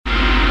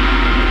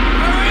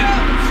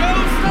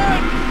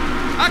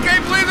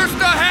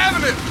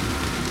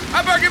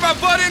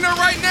in there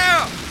right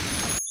now!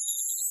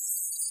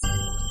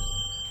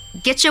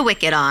 Get your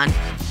wicket on.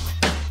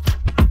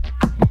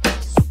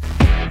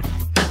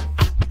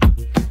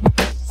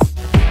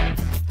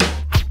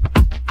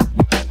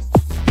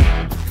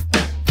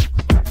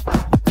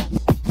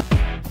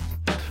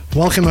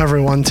 Welcome,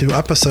 everyone, to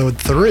episode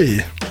 3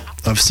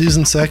 of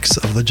season 6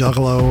 of the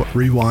Juggalo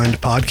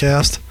Rewind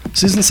podcast.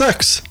 Season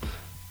 6.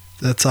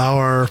 That's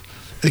our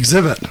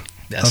exhibit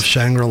of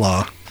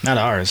Shangri-La. Not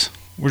ours.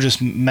 We're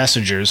just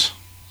messengers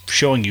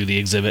showing you the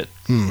exhibit.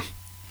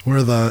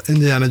 We're the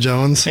Indiana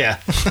Jones.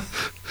 Yeah.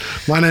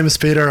 My name is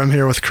Peter. I'm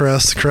here with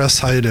Chris. Chris,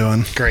 how you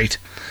doing? Great.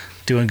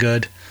 Doing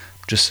good.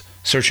 Just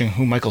searching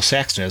who Michael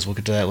Saxton is. We'll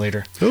get to that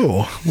later.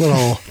 Ooh,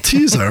 little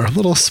teaser,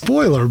 little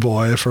spoiler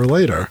boy for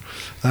later.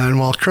 And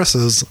while Chris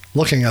is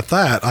looking at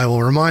that, I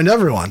will remind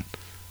everyone,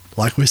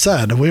 like we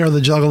said, we are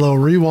the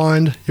Juggalo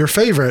Rewind, your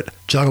favorite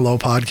Juggalo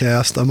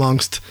podcast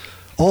amongst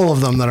all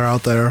of them that are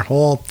out there,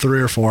 all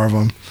 3 or 4 of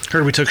them.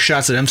 Heard we took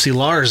shots at MC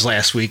Lars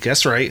last week.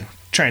 That's right.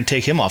 Try and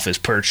take him off his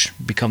perch.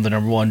 Become the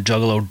 #1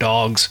 Juggalo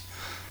dogs.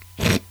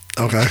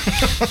 Okay.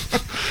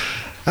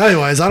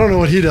 Anyways, I don't know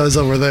what he does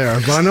over there,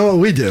 but I know what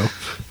we do.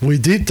 We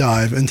deep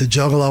dive into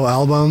Juggalo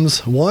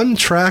albums, one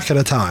track at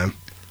a time.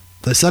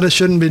 They said it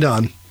shouldn't be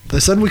done. They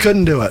said we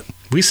couldn't do it.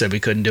 We said we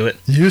couldn't do it.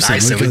 I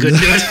said we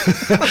couldn't do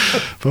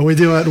it. But we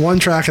do it one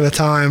track at a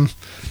time,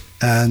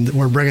 and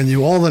we're bringing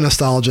you all the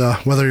nostalgia,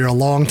 whether you're a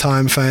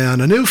longtime fan,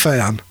 a new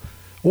fan,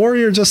 or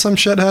you're just some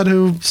shithead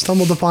who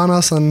stumbled upon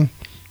us and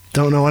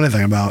don't know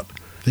anything about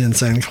the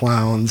Insane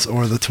Clowns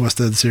or the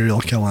twisted serial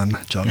killing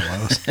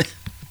Juggalos.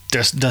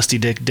 Dusty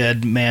Dick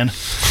dead man.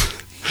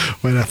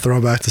 Way to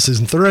throw back to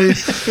season 3.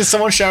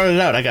 Someone shouted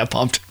it out. I got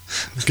pumped.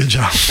 Good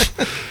job.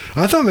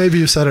 I thought maybe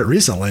you said it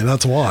recently.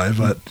 That's why,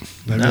 but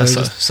maybe no,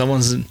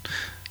 someone's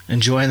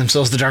enjoying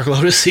themselves the Dark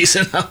Lotus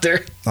season out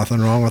there.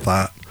 Nothing wrong with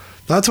that.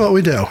 That's what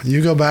we do.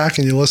 You go back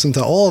and you listen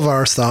to all of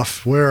our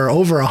stuff. We're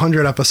over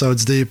 100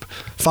 episodes deep,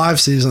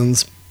 5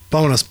 seasons,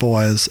 bonus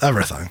boys,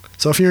 everything.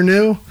 So if you're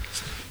new,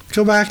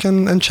 go back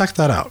and check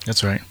that out.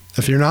 That's right.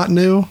 If you're not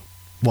new,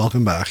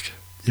 welcome back.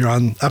 You're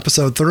on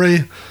episode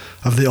 3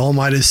 of the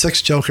almighty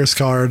 6 Jokers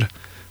card.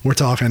 We're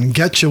talking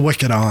Get Your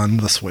Wicked On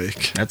this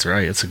week. That's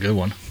right. It's a good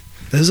one.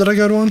 Is it a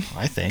good one?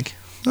 I think.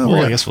 Oh,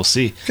 well, I guess we'll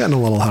see. Getting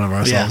a little ahead of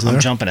ourselves there. I'm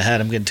jumping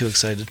ahead. I'm getting too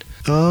excited.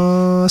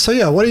 So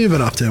yeah, what have you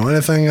been up to?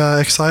 Anything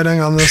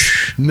exciting on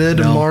this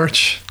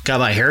mid-March?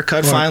 Got my hair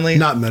cut finally.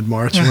 Not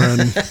mid-March.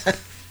 We're in...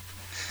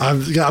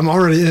 I'm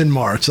already in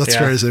March. That's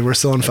crazy. We're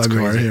still in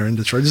February here in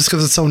Detroit just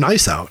because it's so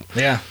nice out.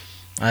 Yeah.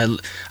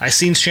 I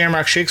seen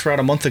Shamrock Shakes about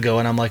a month ago,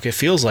 and I'm like, it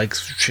feels like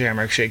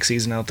Shamrock Shake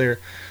season out there.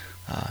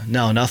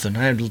 No, nothing.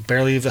 I had to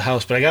barely leave the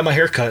house, but I got my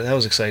hair cut. That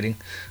was exciting.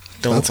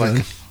 Don't look like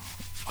a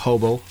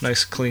hobo.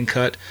 Nice, clean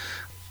cut.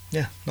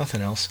 Yeah,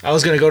 nothing else. I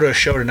was going to go to a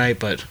show tonight,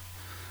 but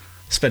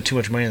spent too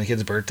much money on the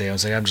kid's birthday. I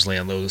was like, I'm just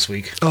laying low this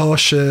week. Oh,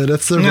 shit.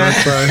 It's their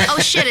birthday. Oh,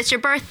 shit. It's your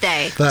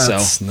birthday.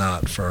 That's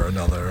not for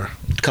another...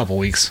 couple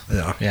weeks.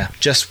 Yeah.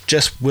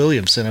 Jess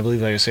Williamson, I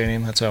believe I was saying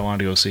name. That's what I wanted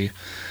to go see.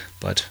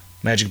 But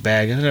Magic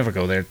Bag, I never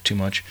go there too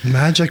much.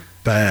 Magic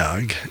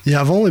Bag.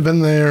 Yeah, I've only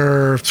been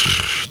there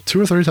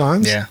 2 or 3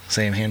 times. Yeah,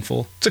 same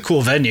handful. It's a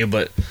cool venue,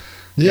 but...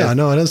 Yeah,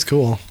 no, it is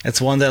cool. It's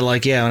one that,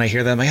 like, when I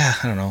hear that, I'm like,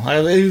 I don't know.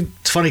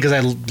 It's funny because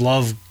I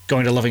love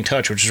going to Loving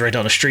Touch, which is right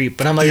down the street.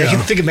 But I'm like, I can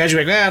think of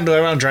Magic Bag, do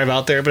I want to drive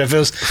out there? But if it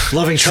was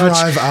Loving Touch...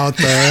 Drive out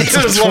there. If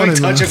it was Loving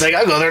Touch, it's like,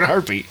 I'll go there in a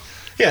heartbeat.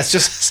 Yeah, it's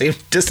just the same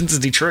distance as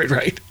Detroit,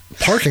 right?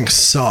 Parking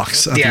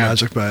sucks at the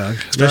Magic Bag.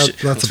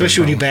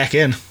 Especially when you back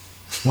in.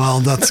 Well,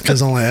 that's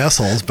because only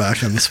assholes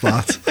back in the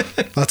spots.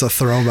 That's a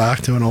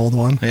throwback to an old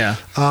one. Yeah.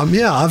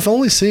 I've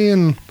only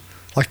seen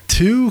like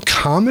 2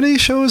 comedy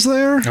shows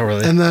there. Oh,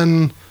 really? And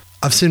then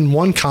I've seen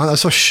one I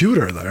saw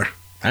Shooter there.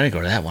 I didn't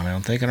go to that one, I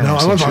don't think.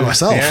 I went by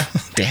myself. Yeah.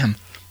 Damn.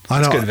 I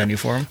know. That's a good venue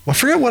for him. Well, I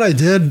forget what I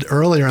did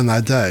earlier in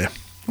that day. I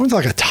went to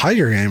like a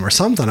Tiger game or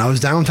something. I was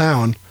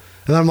downtown.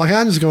 And I'm like,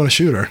 I'm just going to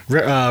Shooter.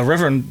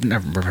 Reverend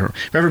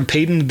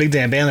Peyton, the Big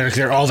Damn Band,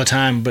 they're all the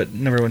time, but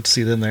never went to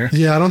see them there.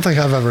 Yeah, I don't think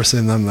I've ever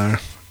seen them there.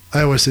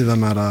 I always see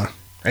them at I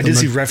did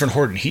see Reverend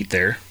Horton Heat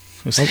there.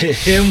 It was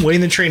him, Wayne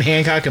the Train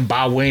Hancock, and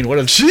Bob Wayne. What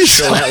a show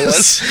that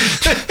was.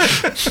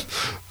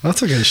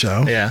 That's a good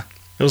show. Yeah.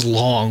 It was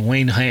long.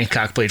 Wayne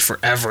Hancock played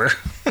forever.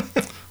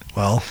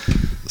 Well,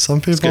 some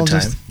people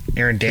just...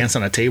 Aaron danced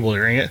on a table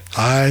during it.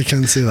 I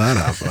can see that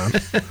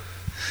happening.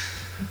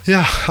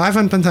 Yeah, I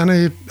haven't been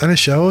to any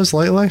shows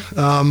lately.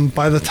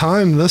 By the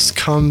time this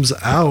comes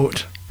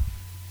out,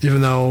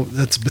 even though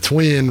it's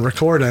between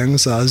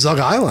recordings, Zug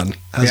Island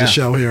has a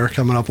show here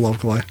coming up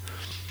locally.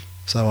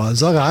 So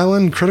Zug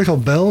Island, Critical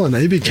Bill, and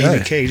ABK.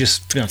 ABK,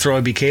 just going to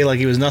throw ABK like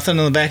he was nothing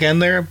on the back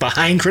end there,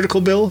 behind Critical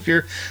Bill, if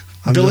you're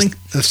billing.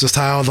 It's just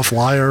how the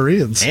flyer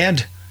reads.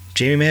 And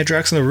Jamie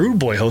Madrox and the Rude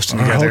Boy hosting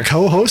together.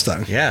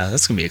 Co-hosting. Yeah,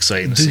 that's going to be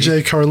exciting to DJ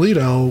see.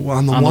 Carlito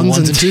on the ones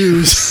and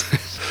twos.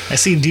 I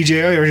seen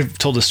DJ. I already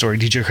told the story.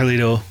 DJ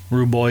Carlito,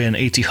 Rude Boy, and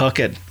AT Huck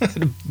at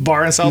a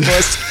bar in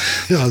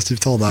Southwest. Yes, you've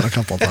told that a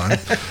couple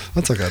times.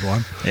 That's a good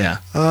one. Yeah.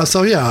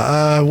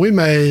 We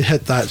may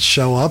hit that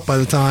show up by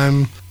the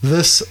time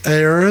this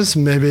airs.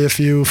 Maybe if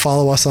you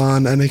follow us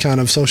on any kind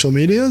of social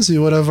medias,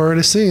 you would have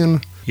already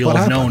seen. You'll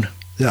have known.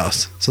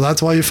 Yes. So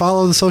that's why you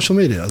follow the social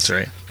medias. That's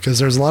right. Because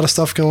there's a lot of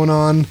stuff going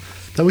on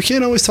that we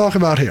can't always talk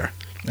about here.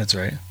 That's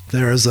right.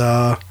 There's,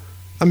 we're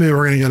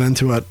going to get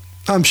into it.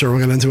 I'm sure we'll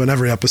get into it in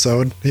every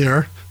episode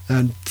here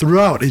and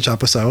throughout each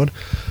episode.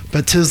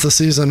 But 'tis the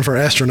season for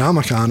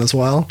Astronomicon as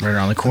well. Right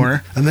around the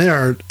corner. And they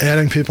are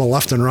adding people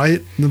left and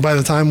right. And by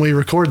the time we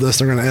record this,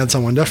 they're going to add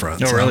someone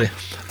different. Oh, really?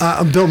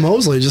 Bill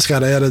Mosley just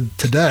got added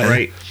today.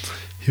 Right.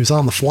 He was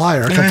on the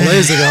flyer a couple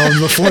days ago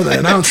before they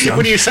announced him.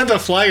 When you sent the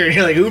flyer and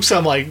you're like, oops,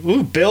 I'm like,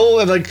 ooh, Bill,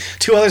 and like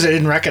two others I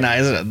didn't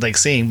recognize, like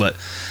seeing, but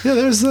yeah,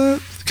 there's a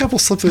couple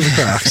slipped through the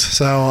cracks.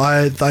 So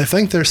I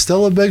think there's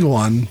still a big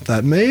one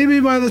that maybe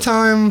by the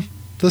time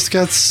this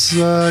gets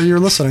you're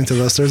listening to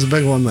this, there's a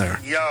big one there.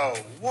 Yo,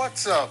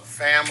 what's up,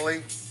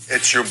 family?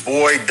 It's your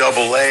boy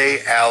Double A,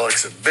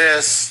 Alex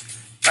Abyss.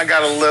 I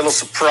got a little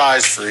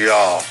surprise for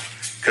y'all,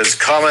 because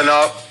coming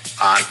up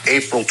on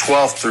April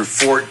 12th through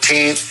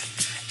 14th,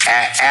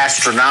 at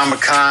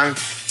Astronomicon,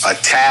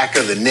 Attack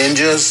of the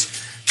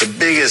Ninjas, the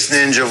biggest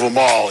ninja of them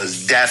all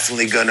is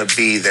definitely going to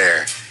be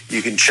there.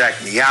 You can check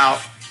me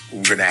out.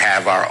 We're going to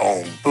have our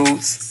own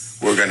booth.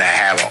 We're going to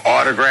have an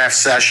autograph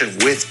session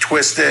with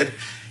Twisted,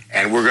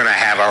 and we're going to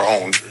have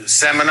our own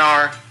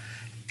seminar,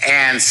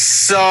 and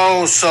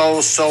so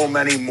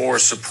many more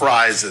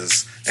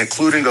surprises,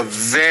 including a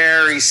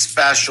very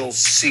special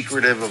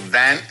secretive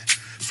event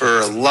for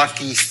a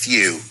lucky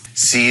few.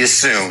 See you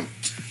soon.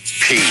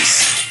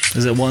 Peace.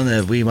 Is it one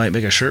that we might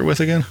make a shirt with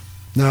again?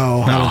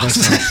 No. I don't think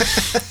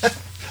so.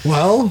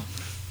 Well,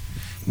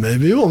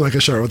 maybe we'll make a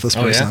shirt with this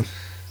person. Yeah?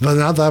 But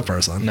not that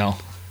person. No.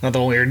 Not the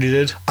one we already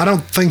did? I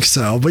don't think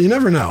so, but you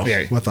never know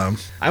with them.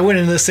 I went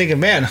into this thinking,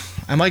 man,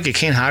 I might get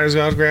Kane Hodder's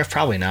autograph.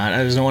 Probably not.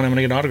 I just know when I'm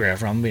going to get an autograph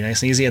from. It'll be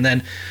nice and easy. And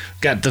then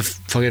got the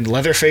fucking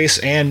Leatherface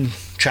and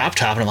Chop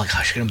Top, and I'm like,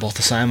 I should get them both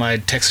to sign my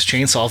Texas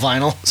Chainsaw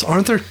vinyl. So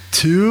aren't there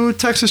 2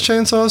 Texas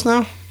Chainsaws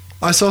now?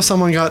 I saw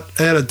someone got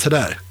added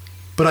today,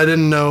 but I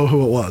didn't know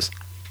who it was.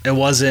 It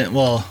wasn't,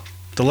 well,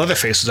 the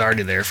Leatherface was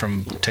already there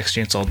from Texas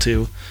Chainsaw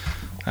 2.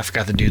 I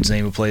forgot the dude's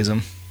name who plays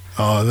him.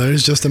 Oh,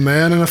 there's just a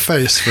man and a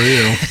face for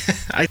you.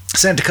 I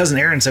sent it to Cousin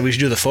Aaron and said we should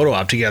do the photo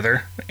op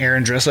together.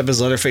 Aaron dressed up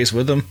as Leatherface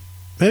with him.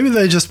 Maybe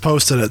they just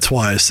posted it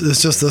twice.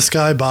 It's just this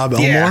guy, Bob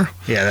Elmore.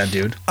 Yeah, that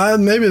dude.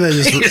 Maybe they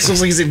just... He just looks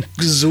like he's in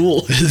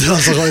Zool. He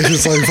does look like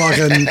he's like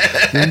fucking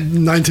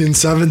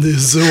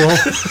 1970s Zool.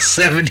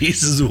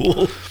 70s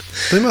Zool.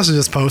 They must have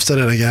just posted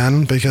it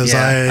again because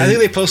I think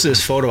they posted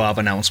his photo op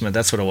announcement.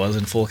 That's what it was,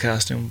 in full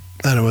costume.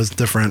 And it was a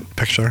different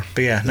picture.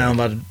 But yeah, now I'm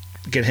about to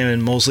get him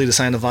and Mosley to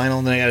sign the vinyl,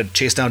 and then I got to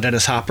chase down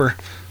Dennis Hopper.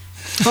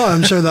 Oh,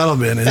 I'm sure that'll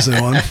be an easy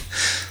one.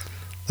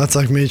 That's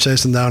like me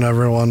chasing down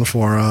everyone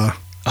for...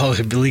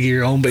 the League of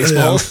Your Own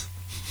baseball. Yeah.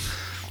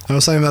 I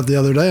was saying that the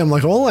other day. I'm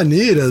like, all I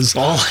need is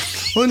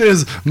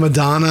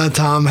Madonna,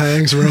 Tom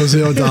Hanks,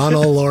 Rosie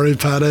O'Donnell, Lori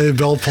Petty,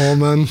 Bill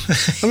Pullman.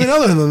 I mean,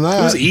 other than that...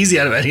 It was easy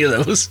out of any of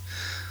those.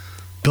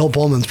 Bill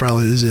Pullman's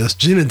probably the easiest.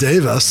 Gina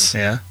Davis.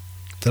 Yeah.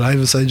 Did I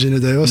even say Gina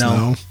Davis?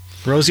 No.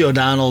 Rosie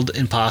O'Donnell,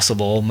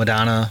 impossible.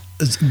 Madonna,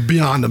 it's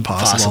beyond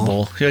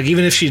impossible. Like,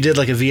 even if she did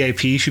like a VIP,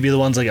 she'd be the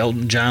ones like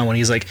Elton John when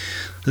he's like,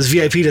 this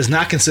VIP does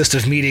not consist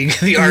of meeting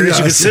the artist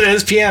who can sit at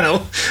his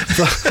piano.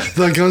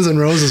 The Guns N'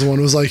 Roses one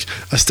was like,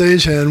 a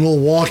stagehand will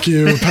walk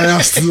you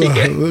past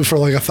for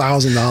like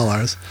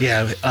 $1,000.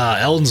 Yeah,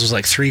 Elton's was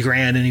like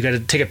 $3,000, and you got to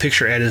take a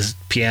picture at his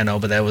piano,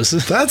 but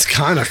that's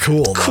kind of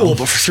cool. Cool,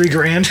 but for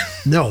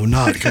 $3,000? No,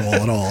 not cool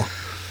at all.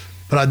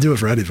 But I'd do it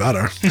for Eddie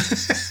Vedder.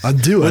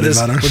 I'd do Eddie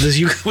Vedder. With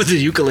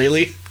his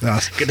ukulele?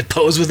 Yes. Get to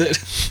pose with it.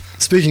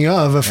 Speaking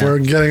of, if we're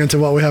getting into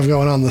what we have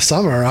going on this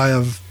summer,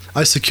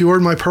 I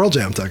secured my Pearl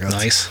Jam tickets.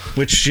 Nice.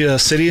 Which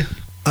city?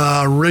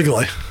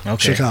 Wrigley,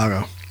 okay.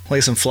 Chicago. Lay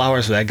some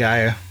flowers for that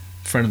guy,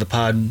 friend of the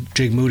pod,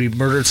 Jake Moody,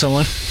 murdered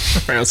someone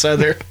right outside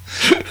there.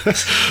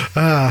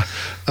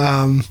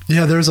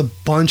 There's a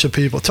bunch of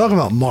people. Talk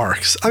about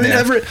marks. I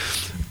mean,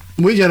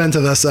 we get into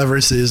this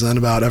every season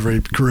about every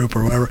group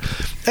or whatever.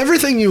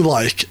 Everything you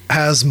like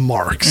has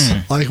marks.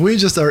 Like, we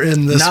just are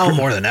in this... Now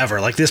more than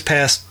ever. Like, this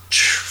past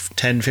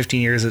 10,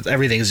 15 years,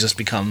 everything's just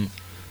become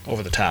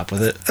over the top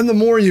with it. And the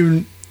more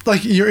you...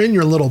 Like, you're in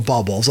your little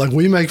bubbles. Like,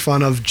 we make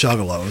fun of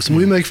juggalos.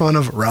 We make fun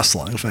of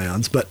wrestling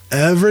fans. But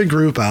every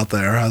group out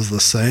there has the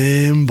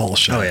same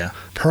bullshit. Oh, yeah.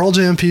 Pearl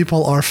Jam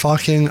people are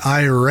fucking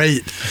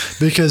irate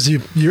because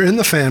you're in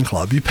the fan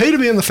club. You pay to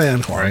be in the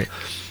fan club. Right.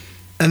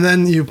 And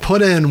then you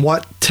put in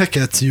what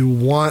tickets you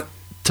want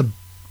to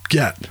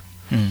get.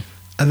 And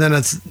then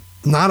it's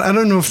not, I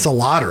don't know if it's a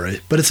lottery,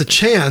 but it's a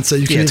chance that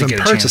you can even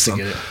purchase them.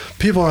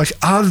 People are like,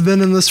 I've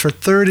been in this for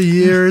 30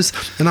 years,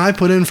 and I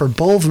put in for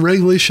both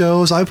Wrigley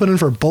shows, I put in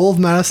for both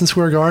Madison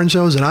Square Garden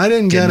shows, and I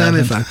didn't get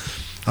anything.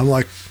 I'm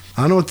like,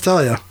 I don't know what to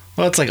tell you.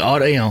 Well, it's like,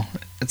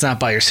 it's not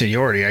by your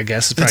seniority, I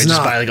guess. It's probably It's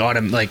just not.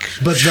 by like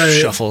But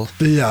shuffle.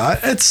 Yeah,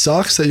 it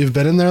sucks that you've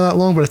been in there that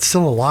long, but it's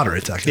still a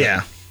lottery ticket.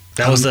 Yeah,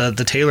 that was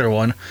the Taylor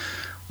one.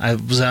 I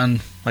was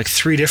on like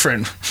 3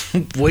 different.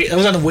 I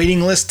was on the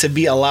waiting list to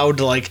be allowed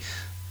to like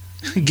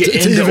get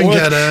To in. even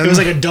get in. It was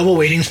like a double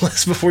waiting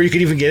list before you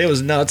could even get it. It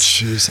was nuts.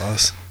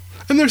 Jesus.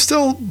 And there's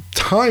still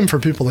time for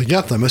people to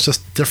get them. It's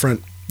just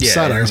different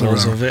settings.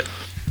 intervals Or of it.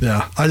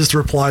 yeah, I just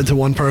replied to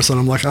one person.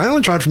 I'm like, I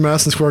only tried for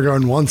Madison Square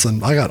Garden once,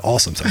 and I got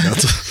awesome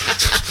tickets.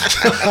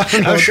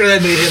 I'm sure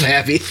that made him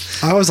happy.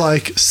 I was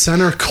like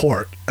center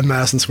court at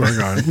Madison Square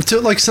Garden. To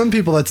like some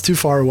people, that's too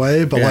far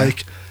away, but Yeah.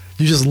 like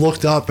you just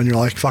looked up and you're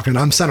like, fucking,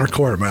 I'm center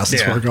court at Madison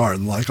Yeah. Square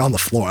Garden, like on the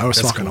floor. I was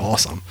That's fucking cool.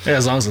 awesome. Yeah,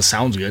 as long as the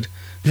sound's good.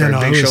 For Yeah, a no,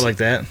 big it show was- like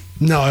that.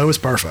 No, it was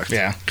perfect.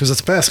 Yeah. Because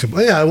it's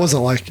basketball. Yeah, it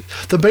wasn't like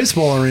the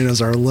baseball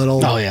arenas are a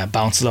little. Oh yeah,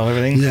 bounces off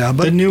everything. Yeah,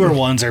 but- the newer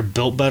ones are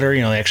built better.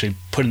 You know, they actually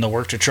put in the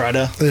work to try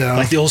to. Yeah.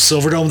 Like the old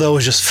Silverdome though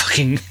was just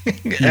fucking.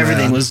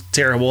 Everything Man. was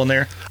terrible in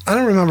there. I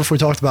don't remember if we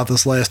talked about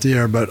this last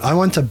year, but I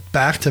went to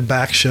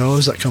back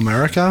shows at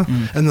Comerica,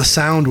 and the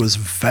sound was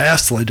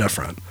vastly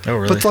different. Oh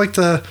really? But like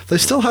they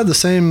still had the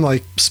same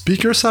like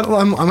speaker set.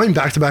 I mean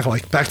back to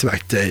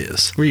back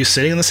days. Were you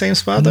sitting in the same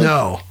spot though?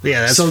 No.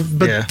 Yeah, that's so.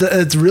 But yeah.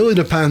 it really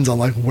depends on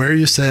like where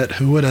you sit,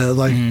 who it is.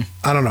 Like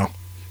I don't know.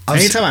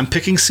 Anytime I'm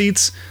picking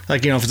seats,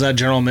 like, you know, if it's not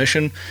general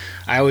admission,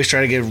 I always try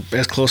to get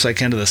as close as I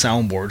can to the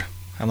soundboard.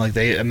 I'm like,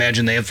 they have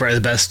probably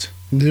the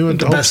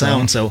best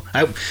sound. So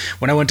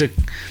when I went to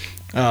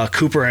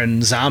Cooper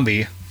and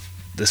Zombie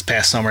this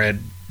past summer at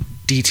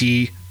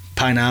DT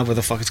Pine Knob, what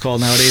the fuck it's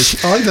called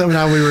nowadays. I like that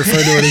now we refer to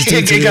it as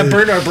DT. It got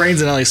burned in our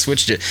brains and now they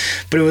switched it.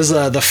 But it was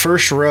the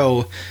first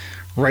row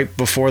right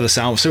before the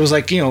sound. So it was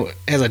like, you know, it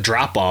has a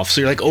drop off.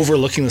 So you're like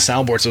overlooking the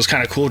soundboard. So it was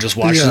kind of cool just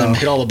watching them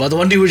hit all the buttons. The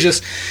one dude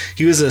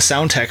he was a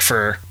sound tech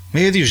for,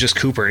 maybe he was just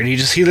Cooper. And he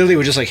literally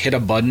would just like hit a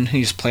button and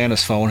he'd just play on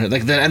his phone.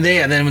 Like and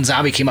then when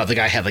Zombie came out, the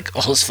guy had like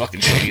all this fucking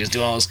shit. He was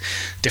doing all those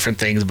different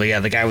things. But yeah,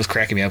 the guy was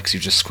cracking me up because he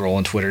was just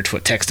scrolling Twitter,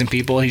 texting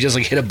people. And he just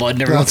like hit a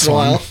button every once in a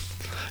while.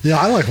 Yeah,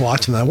 I like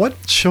watching that.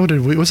 What show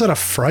was that a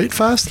Fright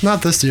Fest?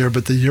 Not this year,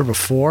 but the year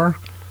before.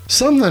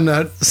 Something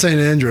at St.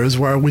 Andrews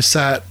where we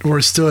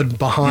stood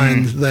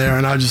behind there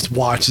and I just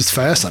watched. It's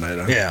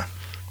fascinating. Yeah.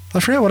 I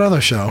forget what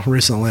other show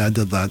recently I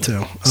did that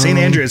too. St.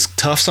 Andrew is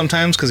tough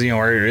sometimes because you know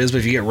where it is, but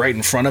if you get right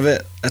in front of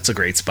it, that's a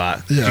great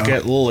spot. Yeah. You get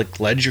a little like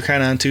ledge you're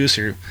kind of on too,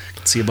 so you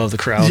can see above the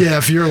crowd. Yeah,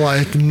 if you're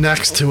like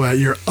next to it,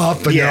 you're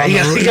up and Yeah,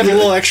 you're on you got a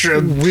little extra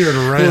weird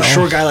rail. little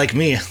short guy like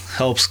me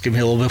helps give me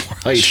a little bit more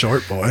height.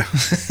 Short boy.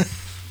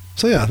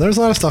 So yeah, there's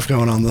a lot of stuff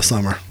going on this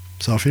summer.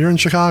 So if you're in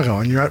Chicago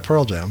and you're at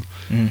Pearl Jam,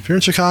 if you're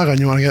in Chicago and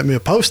you want to get me a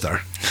poster,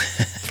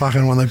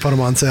 fucking when they put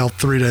them on sale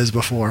 3 days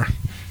before,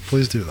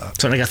 please do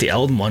that. So when I got the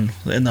Eldon one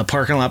in the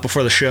parking lot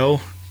before the show,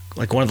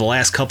 like one of the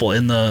last couple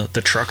in the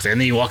truck there, and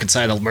then you walk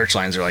inside, the merch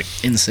lines are like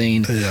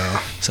insane.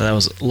 Yeah. So that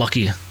was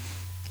lucky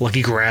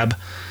grab.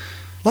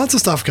 Lots of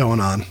stuff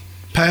going on.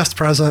 Past,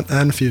 present,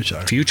 and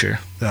future. Future.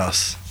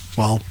 Yes.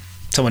 Well,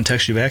 Someone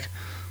text you back.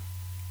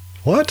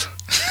 what?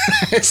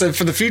 I said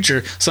for the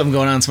future, something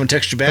going on. Someone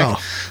text you back.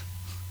 Oh.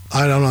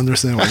 I don't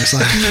understand what you're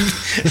saying.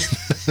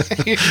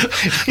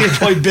 Your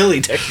boy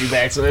Billy texted you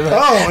back. So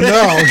Oh,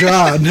 no,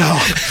 God, no.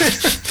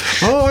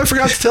 Oh, I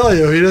forgot to tell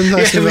you. He didn't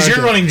text it me was back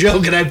your yet. running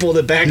joke, and I pulled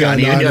it back Yeah, on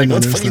you. no, And I you're like, didn't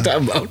what the fuck are you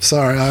understand. talking about?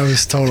 Sorry, I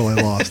was totally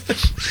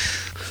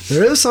lost.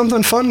 There is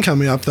something fun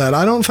coming up that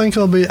I don't think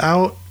will be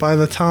out by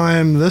the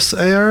time this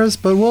airs,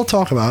 but we'll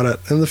talk about it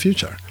in the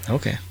future.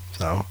 Okay.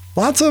 So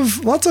lots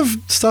of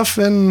stuff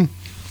in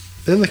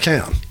the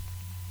can.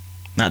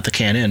 Not the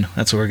canon.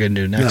 That's what we're going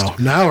to do next. No,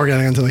 now we're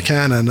getting into the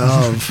canon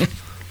of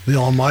the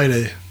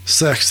almighty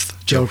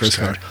sixth Joker's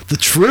card. The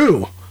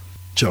true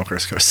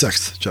Joker's card.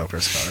 Sixth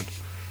Joker's card.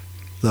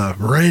 The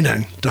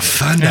reigning,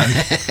 defending,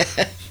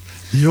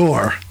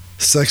 your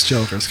sixth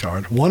Joker's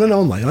card. One and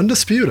only,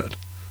 undisputed.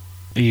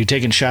 Are you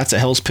taking shots at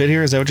Hell's Pit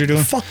here? Is that what you're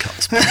doing? Fuck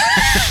Hell's.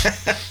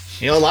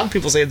 You know, a lot of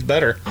people say it's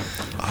better.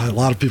 A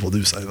lot of people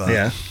do say that.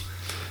 Yeah.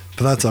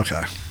 But that's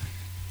okay.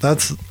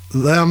 That's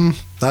them.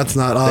 That's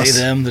not us. They,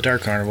 them, the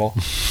Dark Carnival.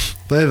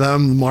 They,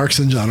 them, marks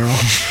in general.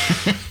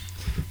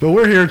 But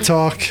we're here to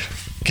talk,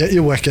 get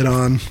you wicked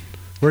on.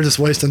 We're just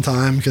wasting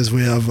time because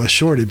we have a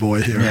shorty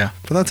boy here. Yeah.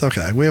 But that's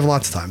okay. We have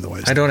lots of time to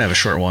waste. I don't have a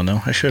short one,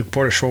 though. I should have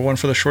poured a short one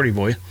for the shorty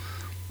boy.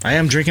 I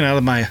am drinking out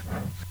of my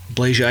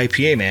Blasia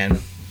IPA, man.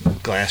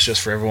 Glass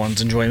just for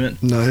everyone's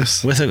enjoyment.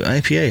 Nice. With an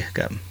IPA.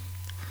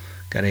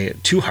 Got a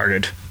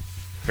two-hearted.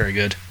 Very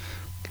good.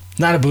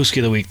 Not a Booski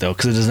of the week, though,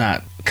 because it does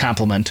not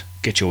complement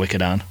Get Your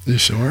Wicked On. You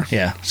sure?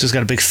 Yeah. It's just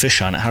got a big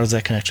fish on it. How does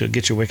that connect to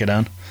Get Your Wicked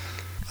On?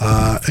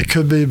 It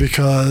could be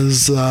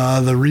because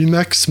the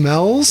remix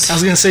smells. I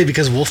was going to say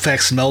because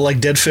Wolfpack smell like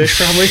dead fish,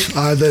 probably.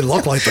 They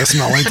look like they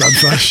smell like dead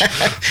fish.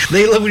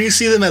 They look, when you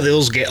see them at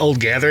those old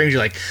gatherings,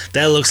 you're like,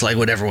 that looks like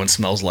what everyone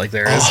smells like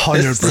there.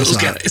 100%. Those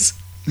guys.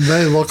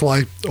 They look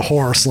like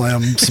Horror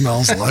Slam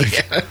smells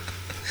like. Yeah.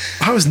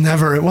 I was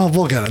never. Well,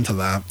 we'll get into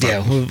that. but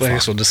Yeah, I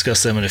guess we'll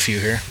discuss them in a few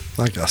here.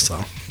 I guess so.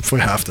 If we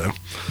have to.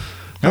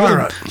 Remember, All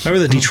right. remember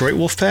the Detroit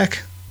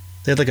Wolfpack?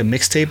 They had like a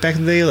mixtape back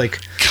in the day. Like,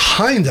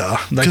 Kinda.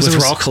 Like with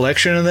Raw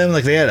Collection and them,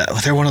 like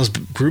they're one of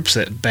those groups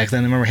that back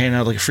then I remember handing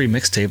out like a free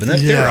mixtape, and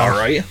they were all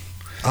right.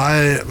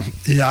 I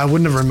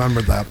wouldn't have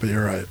remembered that, but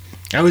you're right.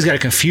 I always got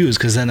confused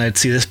because then I'd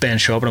see this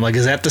band show up and I'm like,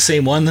 is that the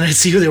same one? Then I'd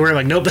see who they were. I'm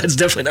like, nope, that's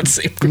definitely not the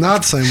same group.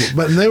 Not the same,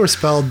 but they were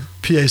spelled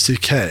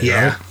P-A-C-K.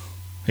 Yeah, right?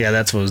 Yeah,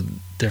 that's what was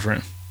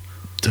different.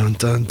 Dun,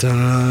 dun, dun,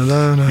 dun,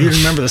 dun, dun. You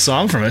remember the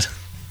song from it?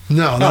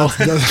 No,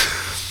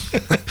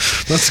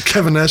 that's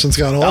Kevin Nash and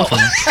Scott Hall.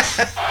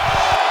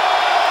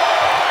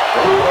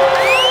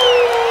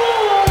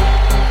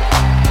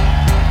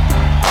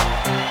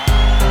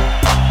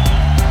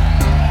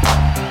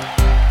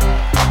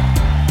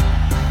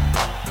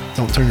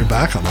 Don't turn your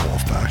back on the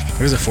Wolfpack.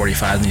 There's a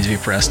 45 that needs to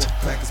be pressed.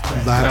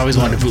 I always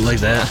wanted to bootleg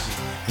that.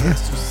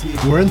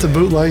 Yeah. We're into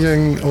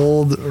bootlegging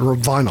old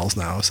vinyls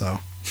now, so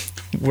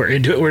we're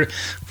into it.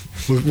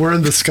 We're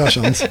in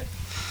discussions.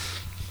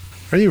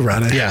 Are you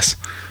ready? Yes.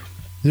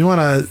 You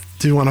want to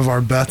do one of our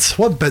bets?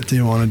 What bet do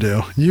you want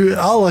to do?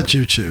 I'll let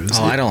you choose.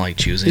 Oh, I don't like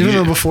choosing. Even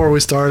though before we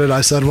started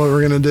I said what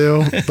we're going to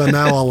do, but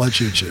now I'll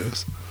let you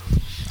choose.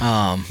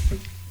 No,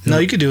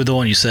 you could do the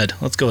one you said.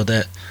 Let's go with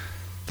that.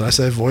 Did I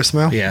say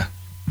voicemail? Yeah.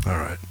 All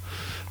right.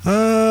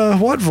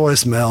 What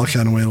voicemail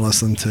can we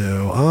listen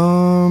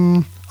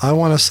to? I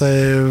want to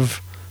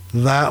save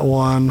that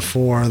one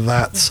for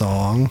that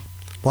song.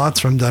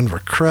 Lots from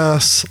Denver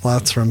Chris.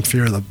 Lots from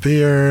Fear the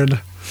Beard.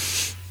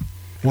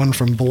 One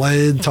from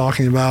Blade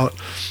talking about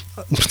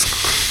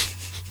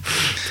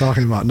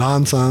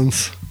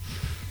nonsense.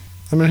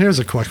 I mean, here's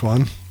a quick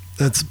one.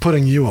 It's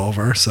putting you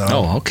over. So.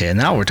 Oh, okay.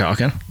 Now we're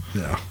talking.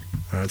 Yeah.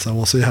 All right. So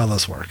we'll see how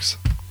this works.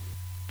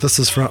 This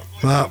is from.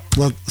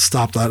 Let's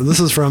stop that. This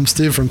is from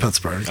Steve from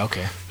Pittsburgh.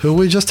 Okay. Who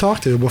we just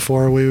talked to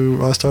before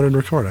we started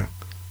recording.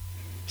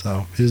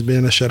 So he's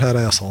being a shithead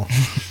asshole.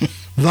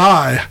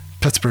 Thy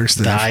Pittsburgh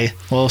Steve.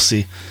 Well, we'll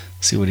see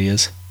what he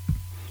is.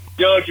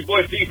 Yo, it's your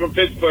boy Steve from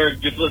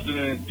Pittsburgh, just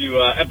listening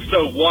to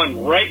episode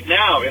 1 right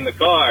now in the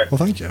car. Well,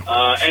 thank you.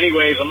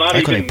 Anyways, I'm not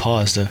even... even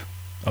pause to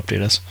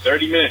update us.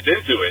 30 minutes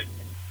into it,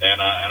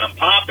 and I'm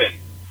popping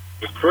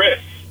with Chris.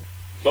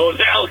 What was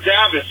Alex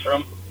Abbas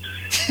from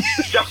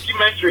the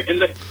documentary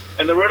and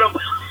the rhythm?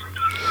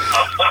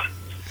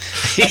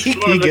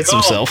 He gets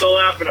himself. I'm still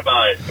laughing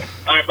about it.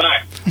 All right,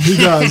 bye. He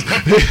does.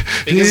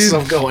 He gets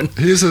himself going.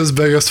 He's his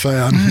biggest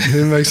fan.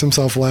 He makes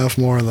himself laugh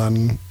more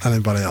than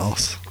anybody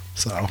else.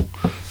 So...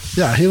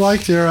 yeah, he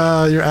liked your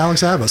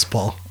Alex Abbas,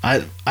 Paul.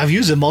 I've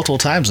used it multiple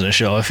times in the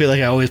show. I feel like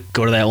I always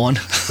go to that one.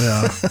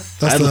 Yeah,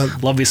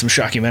 love me some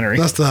shockumentary.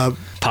 That's the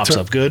pops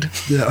up good.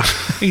 Yeah,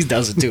 he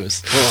does it to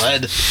his little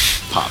head.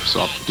 Pops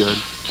up good,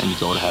 and you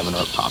go to heaven,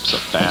 or pops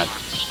up bad,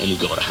 and you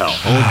go to hell.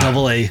 Oh,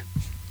 double A.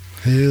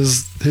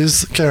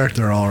 He's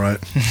character, all right.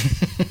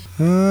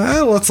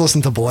 Let's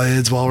listen to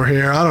Blades while we're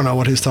here. I don't know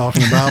what he's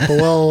talking about, but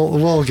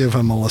we'll give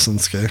him a listen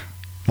ski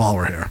while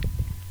we're here.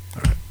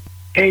 All right.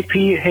 Hey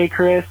Pete, hey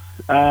Chris.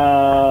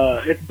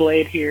 It's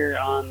Blade here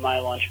on my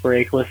lunch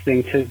break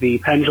listening to the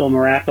Pendulum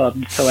wrap-up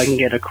so I can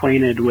get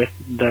acquainted with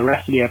the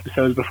rest of the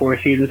episodes before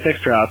Season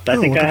 6 drops. I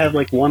think I have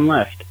like one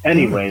left.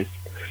 Anyways,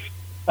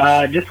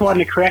 just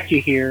wanted to correct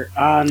you here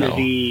on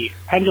the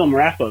Pendulum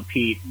wrap-up,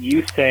 Pete.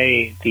 You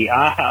say the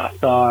AHA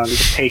song,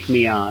 Take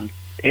Me On.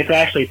 It's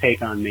actually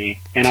Take On Me,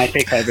 and I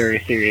take that very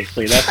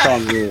seriously. That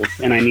song rules,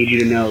 and I need you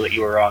to know that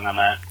you were wrong on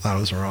that. I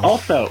was wrong.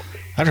 Also,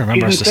 I don't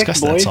remember us Season 6,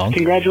 discussing that boys, song.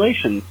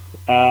 Congratulations.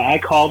 I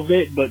called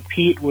it, but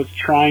Pete was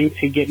trying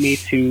to get me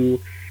to,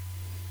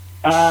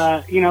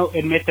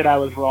 admit that I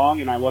was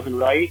wrong and I wasn't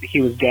right. He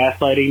was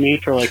gaslighting me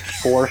for like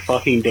 4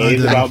 fucking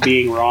days about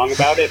being wrong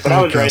about it, but I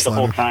was right the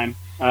whole time.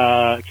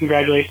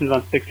 Congratulations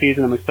on 6th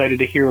season. I'm excited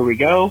to hear where we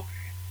go.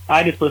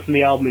 I just listened to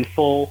the album in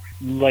full,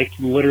 like,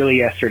 literally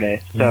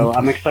yesterday. So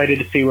I'm excited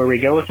to see where we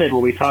go with it,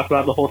 what we talk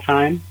about the whole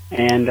time.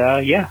 And,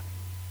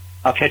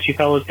 I'll catch you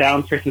fellas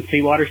down for some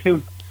Sweetwater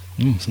soon.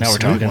 Now we're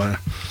talking.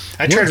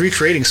 I tried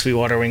recreating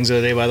Sweetwater wings the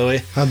other day, by the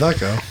way. How'd that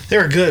go? They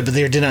were good, but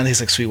they did not taste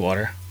like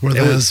Sweetwater. Were they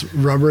as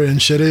rubbery and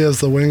shitty as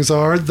the wings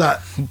are?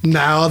 That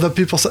now the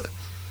people say...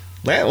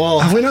 Well,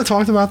 have we not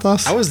talked about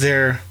this? I was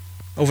there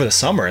over the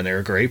summer, and they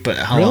were great, but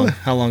how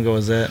long ago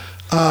was that?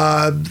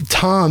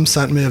 Tom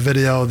sent me a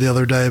video the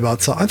other day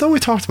about I thought we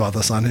talked about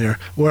this on here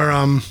where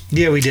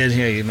yeah, we did.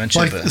 Yeah, you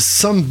mentioned like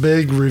some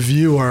big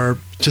reviewer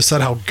just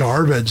said how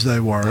garbage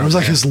they were. It was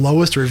like his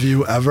lowest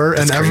review ever.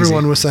 That's and crazy.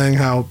 Everyone was saying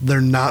how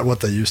they're not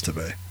what they used to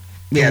be.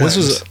 Yeah, this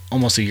was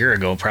almost a year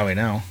ago probably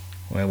now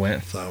when I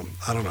went. So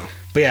I don't know.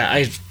 But yeah,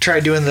 I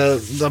tried doing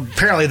the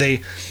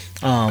apparently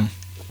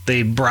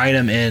they brine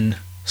them in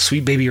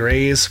Sweet Baby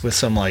Ray's with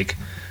some like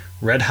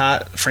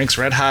Frank's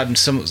Red Hot, and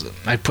some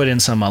I put in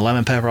some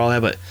lemon pepper, all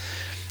that, but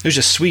it was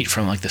just sweet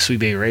from like the Sweet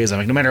Baby Ray's. I'm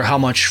like, no matter how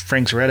much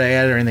Frank's Red I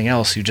added or anything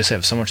else, you just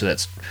have so much of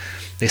that.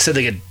 They said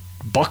they get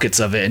buckets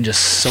of it and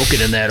just soak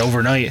it in that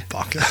overnight.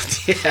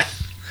 Buckets? Yeah,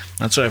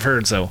 that's what I've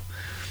heard. So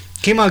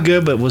came out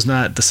good, but was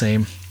not the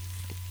same.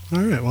 All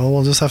right, well,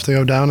 we'll just have to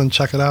go down and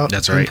check it out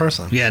in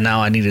person. Yeah,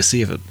 now I need to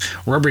see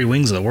if rubbery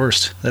wings are the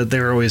worst. They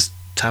were always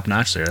top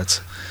notch there.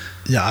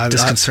 Yeah,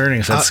 disconcerting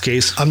if that's the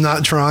case. I'm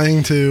not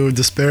trying to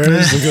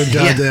disparage the good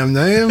goddamn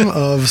name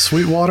of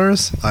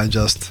Sweetwater's.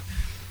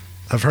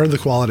 I've heard the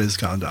quality's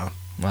gone down.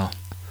 Well,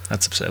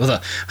 that's upsetting.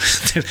 Well,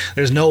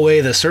 there's no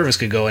way the service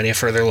could go any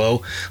further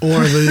low. Or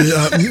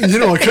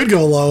what could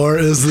go lower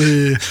is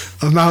the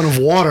amount of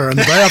water in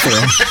the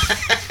bathroom.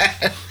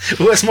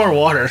 Who has more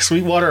water,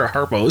 Sweetwater or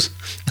Harpo's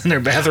in their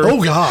bathroom?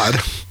 Oh, God.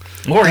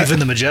 Or even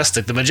the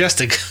Majestic. The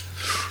Majestic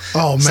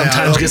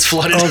sometimes gets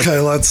flooded. Okay,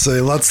 let's see.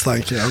 Let's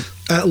think here.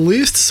 At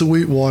least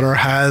Sweetwater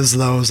has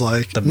those,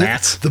 like... The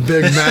mats? The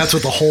big mats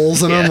with the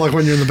holes in them, like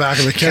when you're in the back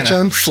of the kitchen.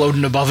 Kinda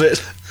floating above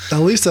it.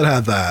 At least it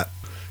had that.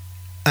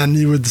 And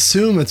you would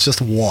assume it's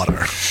just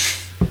water.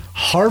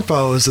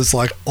 Harpo's is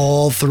like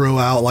all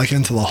throughout, like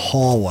into the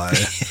hallway.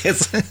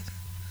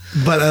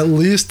 But at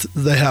least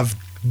they have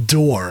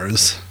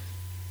doors.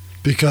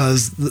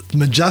 Because the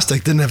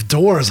Majestic didn't have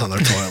doors on their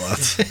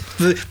toilets.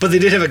 But they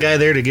did have a guy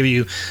there to give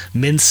you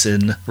mints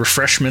and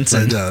refreshments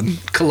and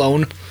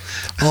cologne.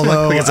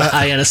 Although like it's a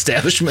high-end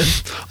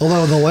establishment.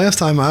 Although the last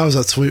time I was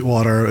at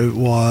Sweetwater, it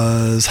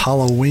was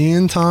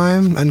Halloween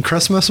time and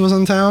Christmas was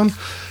in town.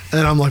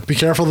 And I'm like, be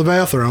careful of the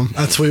bathroom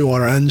at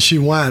Sweetwater. And she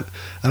went,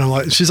 and I'm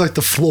like, she's like,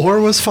 the floor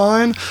was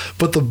fine,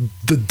 but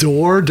the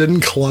door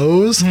didn't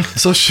close.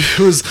 So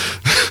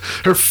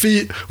her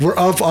feet were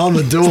up on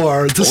the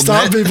door to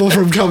stop people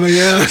from coming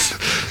in.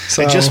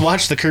 So, I just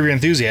watched the Curb Your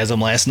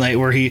Enthusiasm last night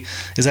where he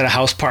is at a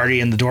house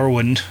party and the door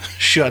wouldn't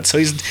shut. So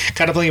he's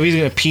kind of playing if he's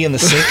going to pee in the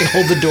sink and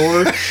hold the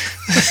door.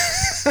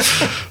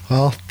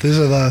 Well, these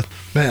are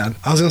I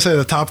was going to say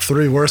the top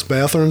 3 worst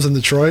bathrooms in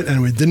Detroit,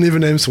 and we didn't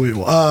even name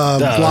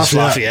Sweetwater.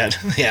 Lafayette.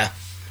 Yeah.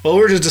 Well,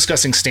 we're just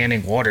discussing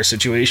standing water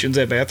situations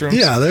at bathrooms.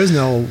 Yeah, there's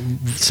no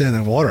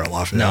standing water at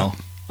Lafayette.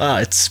 No.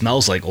 It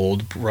smells like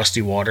old,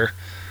 rusty water.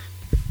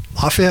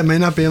 Lafayette may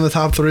not be in the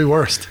top 3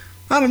 worst.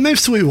 I don't know, maybe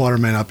Sweetwater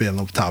may not be in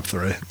the top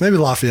 3. Maybe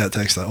Lafayette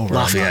takes that over.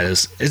 Lafayette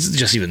it's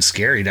just even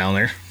scary down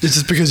there. It's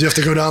just because you have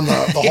to go down the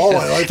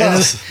hallway like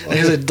this.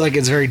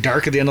 It's very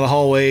dark at the end of the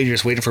hallway. You're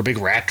just waiting for a big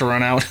rat to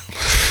run out.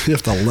 You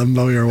have to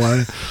limbo your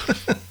way.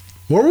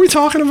 What were we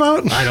talking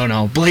about? I don't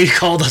know. Blade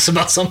called us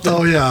about something.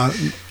 Oh, yeah.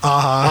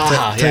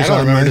 I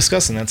don't remember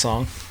discussing that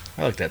song.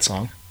 I like that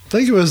song. I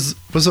think it was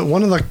it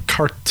one of the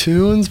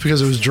cartoons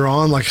because it was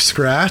drawn like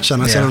Scratch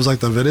and I said it was like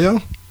the video?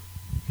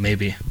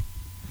 Maybe.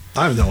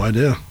 I have no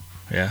idea.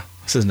 Yeah.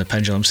 This isn't a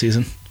pendulum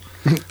season.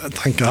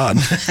 Thank God.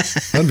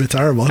 That'd be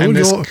terrible.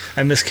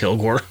 I miss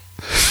Kilgore.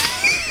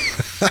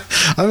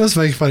 I must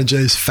make fun of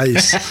Jay's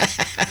face.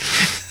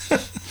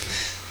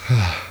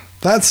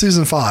 That's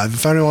season 5.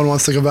 If anyone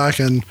wants to go back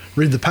and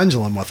read The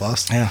Pendulum with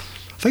us. Yeah.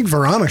 I think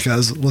Veronica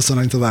is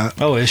listening to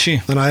that. Oh, is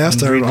she? And I asked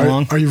her,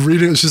 are you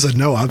reading it? She said,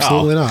 no,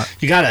 absolutely not.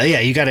 You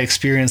gotta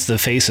experience the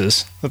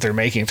faces that they're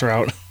making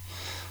throughout.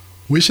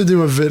 We should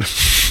do a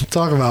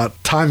talk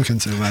about time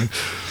consuming.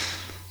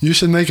 You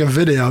should make a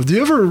video. Do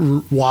you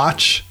ever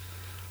watch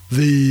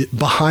the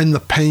Behind the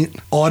Paint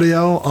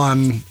audio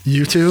on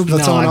YouTube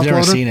that someone uploaded? No, I've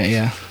never seen it,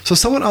 yeah. So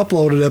someone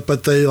uploaded it,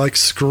 but they like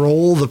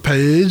scroll the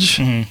page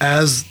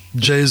as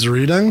Jay's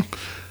reading.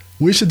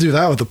 We should do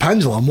that with The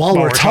Pendulum while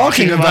we're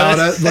talking about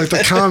it. Like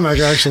the comic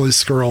actually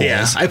scrolls.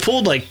 Yeah, I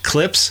pulled like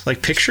clips,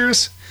 like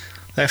pictures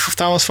that I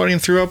thought was funny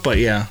and threw up, but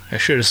yeah, I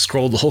should have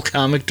scrolled the whole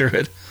comic through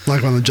it.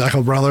 Like when the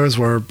Jekyll brothers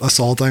were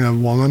assaulting a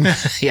woman.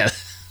 Yeah.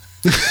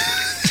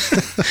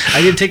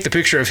 I did take the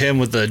picture of him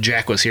with the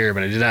Jack was here,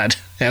 but I did not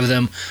have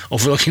them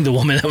overlooking the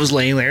woman that was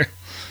laying there.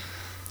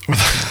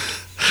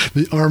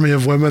 The army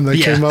of women that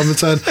came up and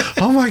said,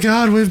 oh my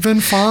God, we've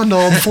been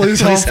fondled. Please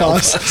help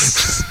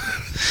us.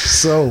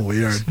 So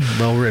weird.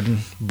 Well-written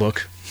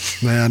book.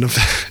 Man,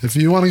 if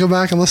you want to go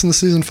back and listen to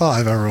season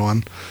 5,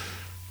 everyone,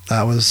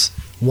 that was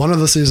one of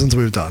the seasons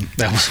we've done.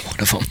 That was one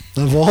of them.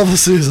 Of all the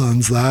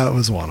seasons, that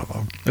was one of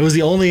them. It was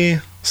the only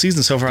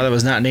season so far that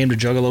was not named a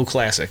Juggalo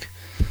Classic.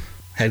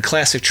 Had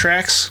classic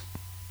tracks,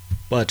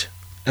 but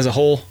as a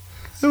whole,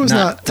 it was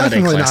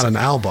technically not an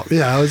album.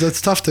 Yeah,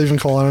 it's tough to even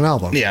call it an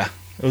album. Yeah,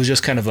 it was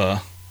just kind of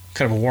a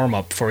warm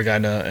up before we got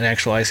into an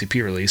actual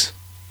ICP release.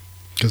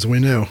 Because we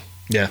knew.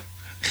 Yeah,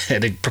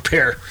 had to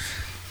prepare.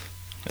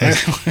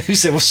 We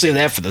said we'll save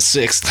that for the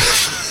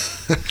 6th.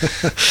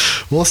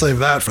 We'll save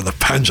that for The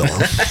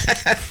Pendulum.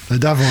 I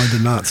definitely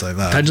did not say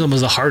that. Pendulum was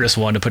the hardest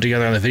one to put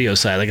together on the video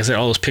side. Like I said,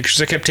 all those pictures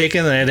I kept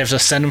taking, and I'd have to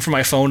send them from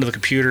my phone to the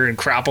computer and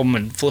crop them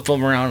and flip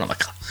them around. I'm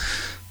like,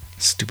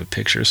 stupid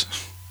pictures.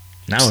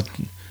 Now,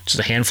 just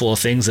a handful of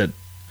things that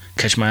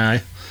catch my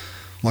eye.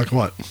 Like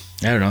what?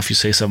 I don't know. If you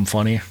say something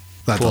funny,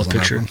 pull a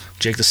picture. Happen.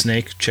 Jake the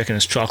Snake checking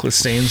his chocolate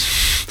stains.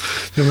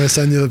 You want me to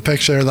send you the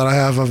picture that I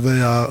have of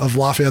the of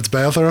Lafayette's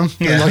bathroom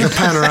in like a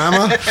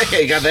panorama? Yeah,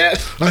 you got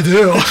that? I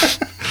do.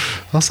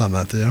 I'll send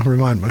that to you.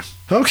 Remind me.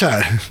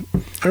 Okay.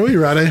 Are we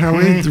ready? Are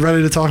we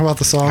ready to talk about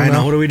the song I know.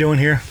 now? What are we doing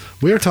here?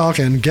 We are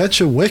talking Get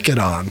Your Wicked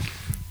On.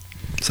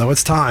 So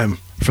it's time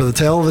for the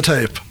tail of the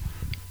tape.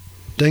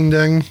 Ding,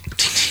 ding.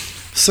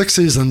 6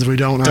 seasons we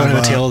don't have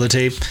a tail of the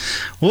tape.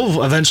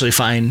 We'll eventually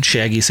find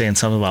Shaggy saying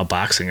something about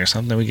boxing or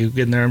something. We could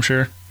get in there, I'm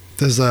sure.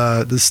 Does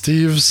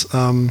Steve's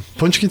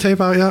Punchki tape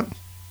out yet?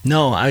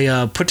 No,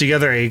 I put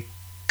together a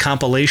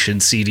compilation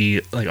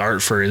CD like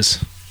art for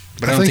his.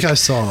 But I think I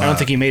saw that. I don't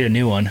think he made a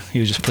new one. He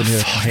was just putting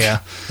it. Yeah.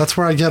 That's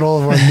where I get all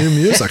of our new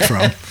music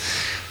from.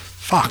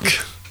 Fuck.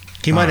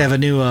 He might have a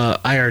new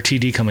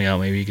IRTD coming out.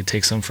 Maybe you could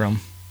take some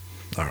from.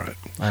 All right.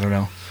 I don't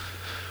know.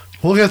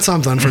 We'll get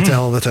something for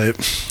Tale of the Tape.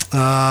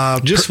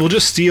 We'll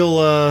just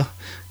steal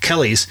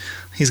Kelly's.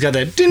 He's got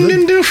that din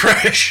din do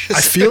fresh.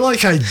 I feel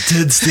like I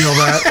did steal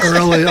that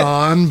early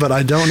on, but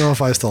I don't know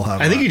if I still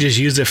have it. I think you just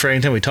used it for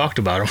any time we talked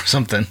about him or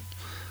something.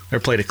 Or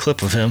played a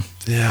clip of him.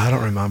 Yeah, I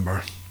don't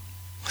remember.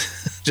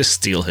 Just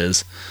steal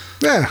his.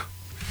 Yeah.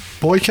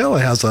 Boy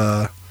Kelly has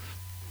a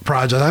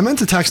project. I meant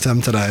to text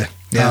him today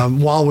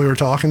while we were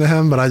talking to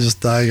him, but I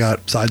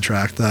got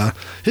sidetracked.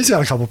 He's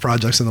got a couple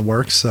projects in the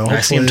works, so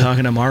I see him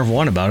talking to Marv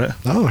One about it.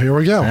 Oh, here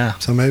we go. Yeah.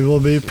 So maybe we'll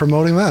be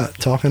promoting that,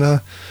 talking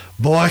to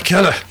Boy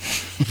Kelly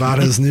about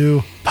his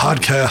new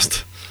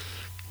podcast.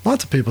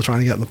 Lots of people trying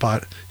to get in the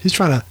pod. He's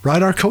trying to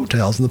ride our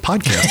coattails in the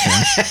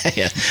podcast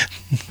game.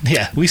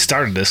 Yeah, we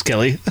started this,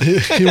 Kelly.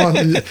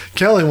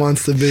 Kelly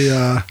wants to be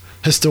a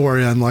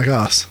historian like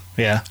us.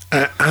 Yeah.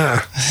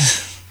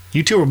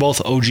 You two were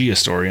both OG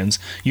historians.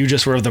 You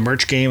just were of the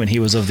merch game, and he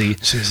was of the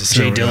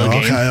Jay Dilla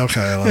game.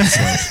 Okay.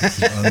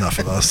 Let's enough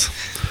of this.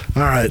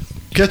 All right.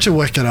 Get your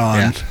wicked on.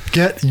 Yeah.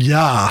 Get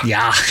ya.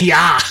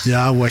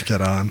 Yeah.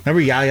 Wicked on.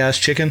 Remember Yaya's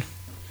Chicken?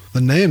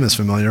 The name is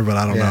familiar, but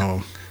I don't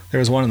know. There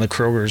was one in the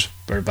Kroger's,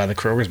 or by the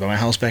Kroger's by my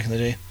house back in the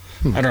day.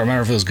 I don't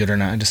remember if it was good or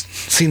not. I just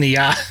seen the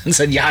ya and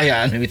said Yaya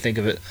and made me think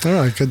of it. All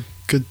right.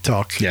 Good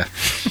talk. Yeah.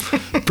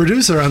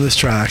 Producer on this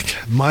track,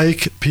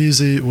 Mike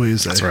Peasy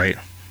Weezy. That's right.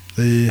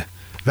 The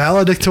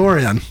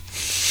valedictorian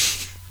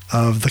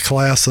of the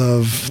class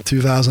of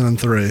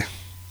 2003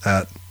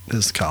 at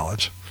his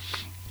college.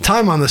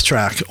 Time on this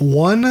track,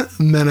 1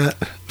 minute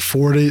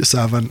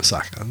 47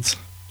 seconds.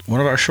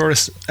 One of our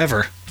shortest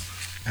ever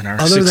in our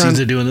 6 seasons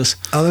of doing this.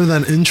 Other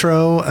than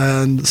intro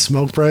and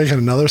smoke break and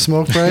another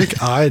smoke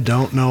break, I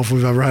don't know if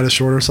we've ever had a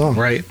shorter song.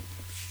 Right.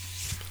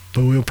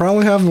 But we'll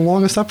probably have the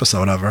longest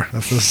episode ever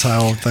if this is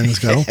how things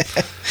go.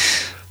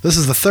 This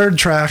is the third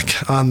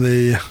track on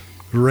the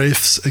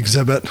Wraith's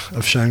exhibit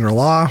of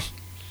Shangri-La.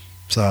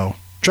 So,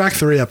 track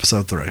 3,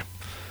 episode 3.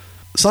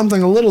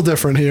 Something a little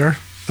different here.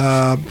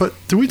 But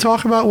do we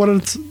talk about what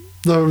it's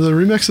the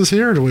remix is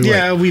here? Or do we?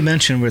 Yeah, we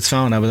mentioned where it's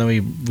found now, but then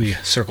we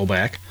circle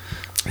back.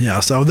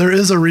 Yeah, so there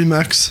is a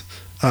remix.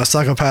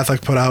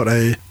 Psychopathic put out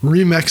a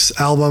remix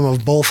album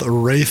of both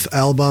Wraith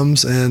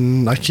albums,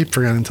 and I keep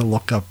forgetting to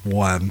look up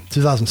when.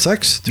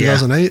 2006?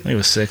 2008? Yeah, I think it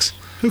was 6.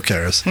 Who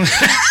cares?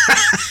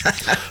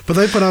 But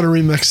they put out a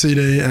remix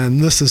CD, and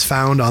this is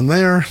found on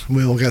there.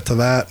 We will get to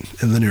that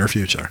in the near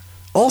future.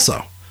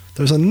 Also,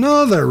 there's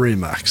another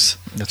remix.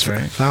 That's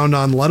right. Found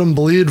on Let 'Em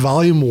Bleed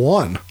Volume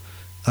 1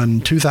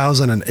 in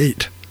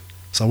 2008.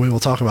 So we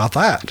will talk about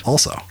that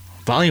also.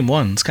 Volume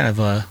 1, it's kind of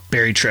a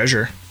buried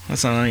treasure.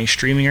 That's not on any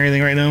streaming or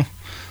anything right now.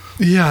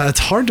 Yeah, it's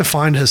hard to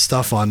find his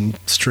stuff on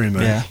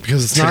streaming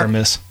because it's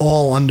not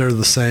all under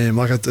the same.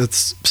 Like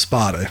it's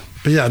spotty.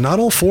 But yeah, not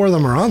all 4 of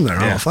them are on there.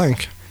 I don't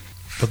think.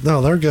 But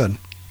no, they're good.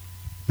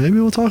 Maybe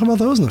we'll talk about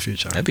those in the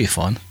future. That'd be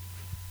fun.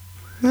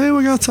 Hey,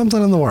 we got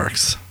something in the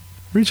works.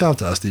 Reach out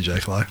to us, DJ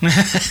Clay.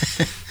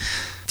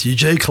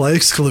 DJ Clay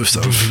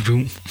exclusive. Boom, boom,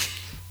 boom.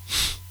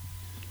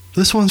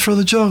 This one's for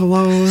the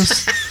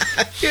Juggalos.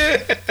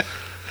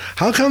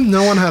 How come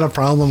no one had a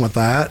problem with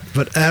that,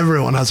 but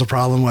everyone has a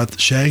problem with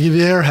Shaggy the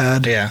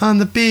Airhead on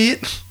the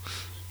beat?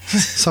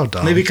 So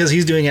dumb. Maybe because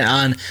he's doing it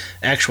on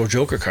actual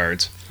Joker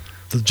cards.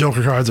 The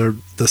Joker cards are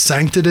the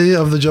sanctity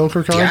of the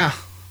Joker card? Yeah.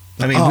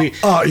 I mean,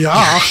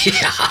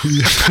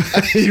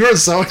 You were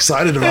so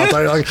excited about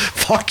that. You're like,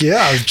 fuck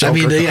yeah,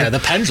 Joker card.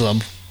 The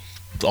pendulum,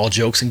 all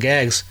jokes and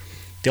gags.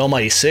 The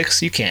Almighty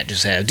 6, you can't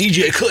just have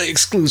DJ Clay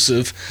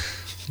exclusive.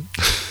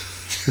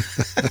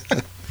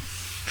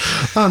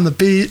 On the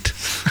beat.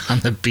 On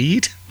the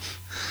beat?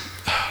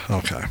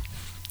 Okay.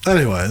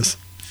 Anyways,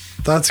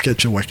 that's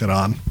Get Your Wicked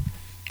On.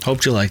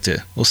 Hope you liked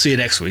it. We'll see you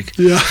next week.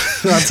 Yeah,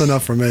 that's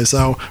enough for me.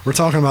 So we're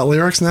talking about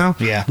lyrics now?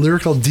 Yeah.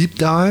 Lyrical deep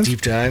dive.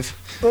 Deep dive.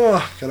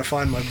 Oh, gotta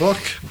find my book,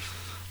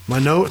 my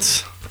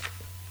notes.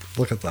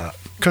 Look at that.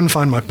 Couldn't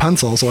find my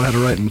pencil, so I had to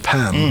write in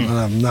pen. And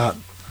I'm not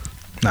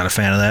a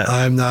fan of that.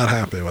 I'm not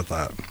happy with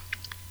that.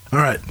 All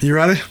right, you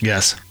ready?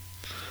 Yes.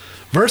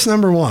 Verse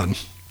number 1.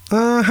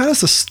 How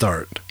does this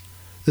start?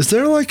 Is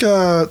there like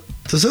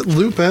does it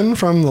loop in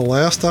from the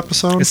last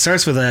episode? It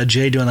starts with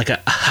Jay doing like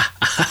a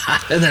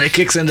and then it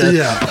kicks into...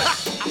 Yeah.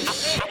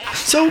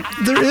 So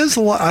there is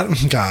a lot...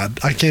 God,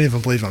 I can't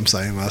even believe I'm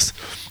saying this.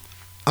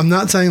 I'm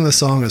not saying this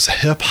song is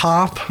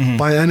hip-hop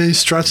by any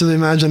stretch of the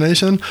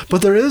imagination,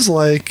 but there is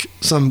like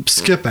some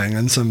skipping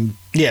and some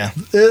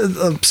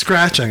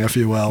scratching, if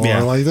you will.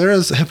 Or like there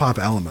is hip-hop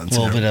elements.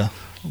 A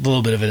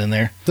little bit of it in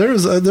there.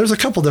 There's a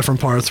couple different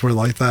parts where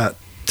like that...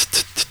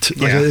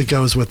 it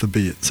goes with the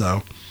beat,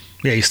 so...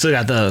 Yeah, you still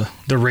got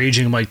the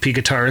raging Mike P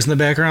guitars in the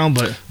background,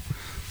 but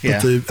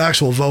the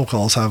actual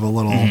vocals have a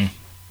little... I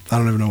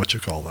don't even know what you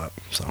call that,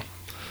 so...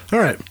 All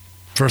right,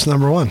 verse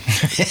number 1.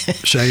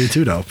 Shaggy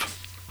 2 Dope.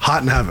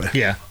 Hot and heavy.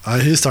 Yeah.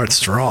 He starts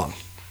strong.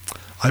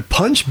 I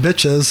punch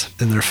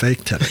bitches in their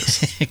fake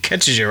titties. It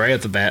catches you right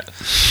at the bat.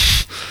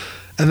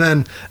 And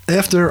then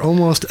after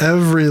almost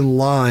every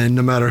line,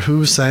 no matter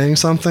who's saying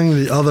something,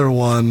 the other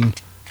one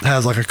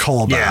has like a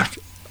callback. Yeah.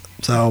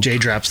 So Jay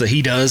drops the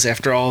he does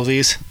after all of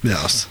these.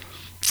 yes.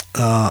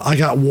 I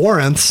got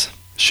warrants,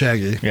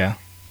 Shaggy, Yeah.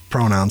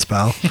 pronouns,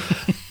 pal.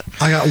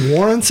 I got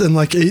warrants in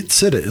like 8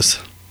 cities.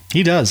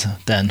 He does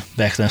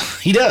back then.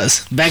 He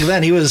does. Back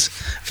then, he was,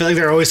 I feel like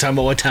they're always talking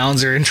about what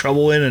towns they're in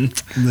trouble in.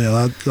 And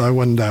Yeah, I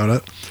wouldn't doubt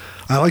it.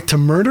 I like to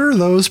murder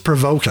those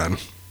provoking.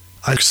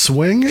 I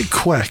swing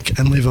quick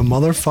and leave a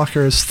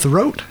motherfucker's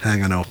throat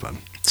hanging open.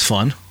 it's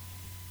fun.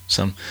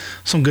 Some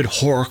good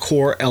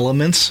horrorcore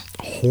elements.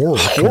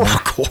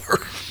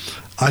 Horrorcore.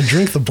 I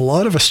drink the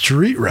blood of a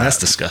street rat. That's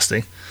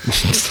disgusting.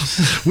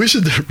 We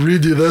should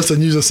redo this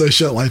and you just say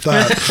shit like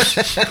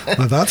that.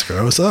 Like, that's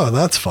gross. Oh,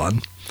 that's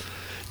fun.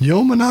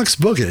 Yo Monox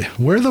Boogie,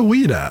 where the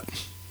weed at?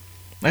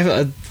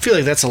 I feel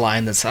like that's a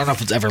line that's, I don't know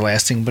if it's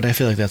everlasting, but I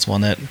feel like that's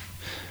one that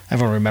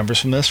everyone remembers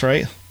from this,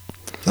 right?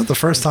 Is that the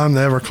first time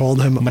they ever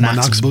called him Monox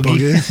Monox Boogie.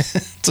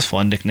 Boogie? It's a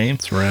fun nickname.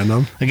 It's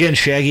random. Again,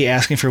 Shaggy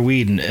asking for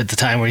weed and at the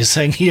time where he's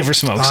saying he never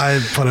smokes. I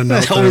put a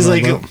note That always there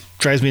like about it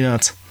drives me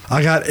nuts.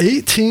 I got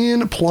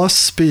 18 plus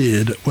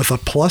speed with a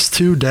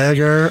 +2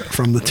 dagger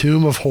from the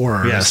Tomb of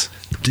Horrors. Yes.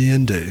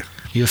 D&D.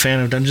 You a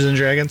fan of Dungeons and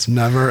Dragons?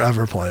 Never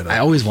ever played it. I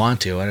always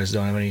want to. I just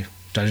don't have any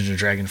Dungeons and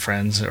Dragon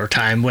friends or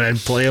time when I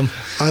play them.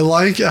 I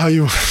like how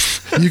you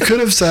could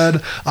have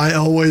said I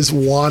always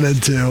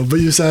wanted to, but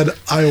you said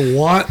I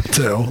want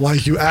to.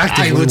 Like you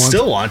actively I would want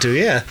still want to,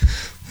 yeah.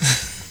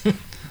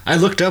 I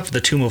looked up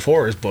the Tomb of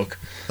Horrors book.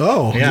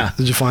 Oh, Yeah.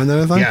 Did you find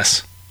anything?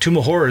 Yes. Tomb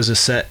of Horrors is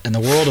set in the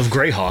world of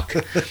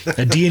Greyhawk,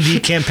 a D&D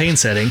campaign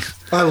setting.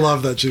 I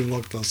love that you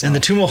looked this In up. the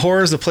Tomb of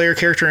Horrors, the player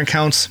character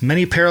encounters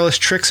many perilous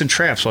tricks and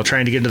traps while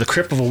trying to get into the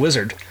crypt of a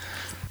wizard.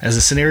 As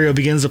the scenario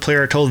begins, the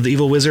player are told that the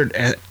evil wizard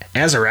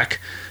Azarek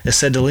is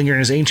said to linger in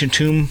his ancient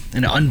tomb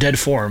in an undead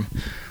form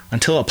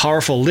until a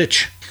powerful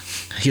lich.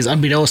 He is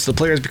unbeknownst to the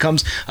players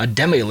becomes a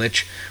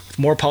demi-lich with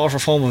more powerful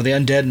form of the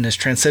undead and has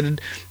transcended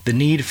the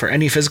need for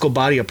any physical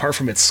body apart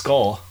from its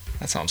skull.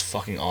 That sounds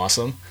fucking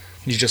awesome.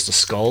 He's just a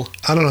skull.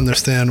 I don't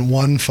understand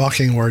one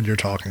fucking word you're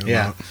talking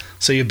Yeah. about.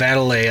 So you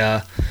battle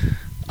a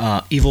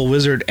evil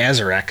wizard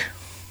Azarek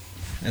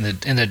in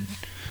the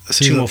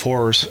Tomb of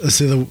Horrors. Is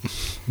he the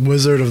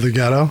wizard of the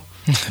ghetto?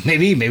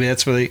 Maybe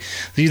that's where they.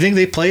 Do you think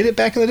they played it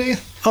back in the day?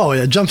 Oh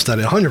yeah, Jump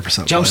Steady,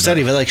 100%. Jump played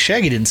Steady, it. but like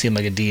Shaggy didn't seem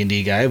like a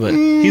D&D guy, but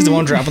he's the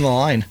one dropping the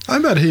line. I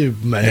bet he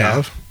may Yeah.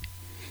 have.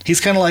 He's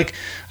kind of like,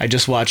 I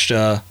just watched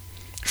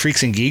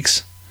Freaks and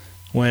Geeks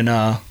when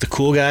the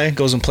cool guy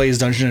goes and plays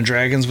Dungeons and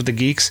Dragons with the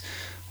geeks.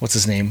 What's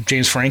his name?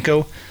 James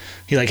Franco.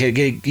 He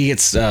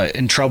gets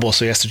in trouble,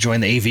 so he has to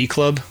join the AV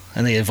club,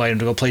 and they invite him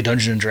to go play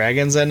Dungeons and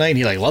Dragons that night, and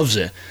he like loves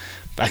it.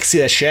 But I can see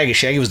that Shaggy.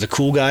 Shaggy was the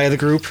cool guy of the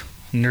group.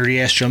 Nerdy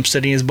ass Jump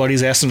Steady. His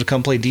buddies asked him to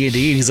come play D&D,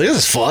 and he's like, "This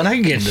is fun. I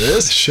can get into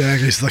this."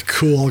 Shaggy's the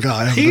cool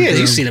guy. Of He the is. group.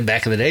 You've seen him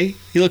back in the day.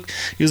 He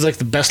was like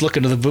the best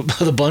looking of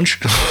the bunch.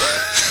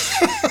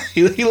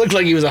 he looked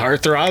like he was a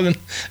heartthrob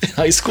in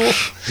high school.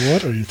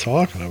 What are you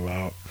talking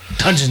about?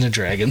 Dungeons and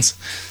Dragons.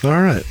 All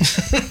right.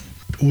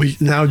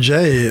 Now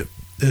Jay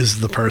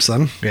is the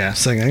person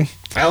singing.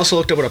 I also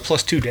looked up what a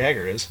 +2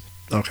 dagger is.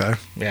 Okay.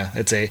 Yeah,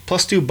 it's a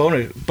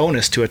 +2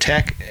 bonus to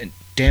attack and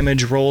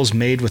damage rolls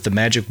made with the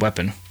magic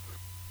weapon.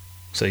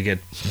 So you get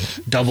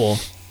double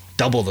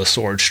the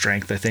sword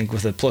strength, I think,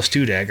 with a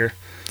 +2 dagger.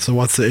 So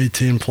what's the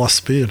 18 plus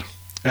speed?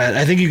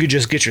 I think you could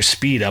just get your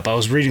speed up. I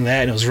was reading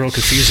that and it was real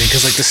confusing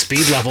because like the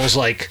speed levels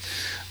like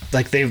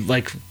they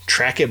like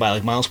track it by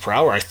like miles per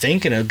hour, I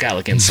think, and it got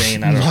like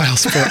insane. I don't know.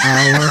 Miles per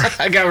hour.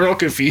 I got real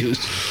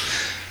confused.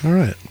 All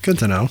right. Good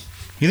to know.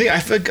 You think I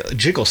feel like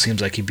Jiggle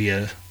seems like he'd be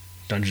a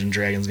Dungeons and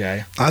Dragons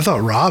guy. I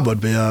thought Rob would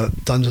be a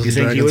Dungeons You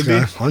and think he Dragons would be?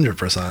 guy.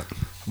 100%.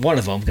 One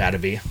of them got to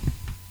be.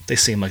 They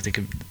seem like they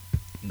could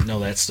know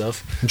that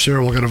stuff. I'm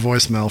sure we'll get a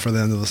voicemail for the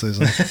end of the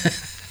season.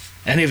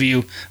 Any of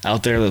you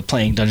out there that are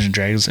playing Dungeons and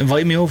Dragons,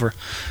 invite me over.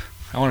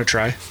 I want to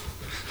try.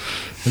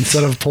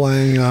 Instead of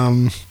playing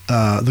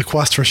the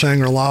Quest for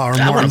Shangri-La or I want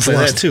to Morton's play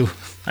List. that too.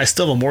 I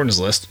still have a Morton's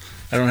List.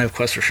 I don't have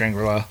Quest for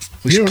Shangri-La.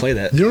 We should play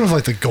that. You don't have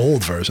like the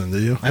gold version, do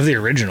you? I have the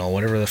original,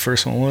 whatever the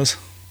first one was.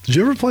 Did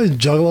you ever play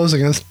Juggalos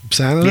Against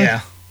Sanity?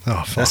 Yeah.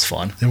 Oh, fuck. That's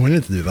fun. Yeah, we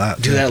need to do that.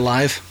 Do too. that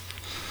live.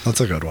 That's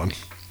a good one.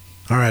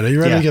 All right, are you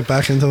ready Yeah. to get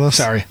back into this?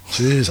 Sorry.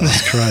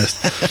 Jesus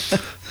Christ.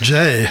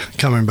 Jay,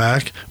 coming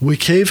back. We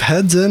cave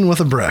heads in with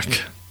a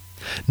brick.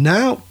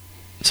 Now,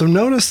 so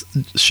notice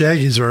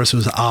Shaggy's verse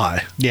was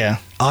I. Yeah.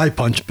 I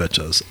punch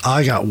bitches.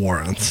 I got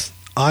warrants.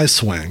 I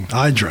swing.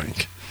 I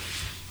drink.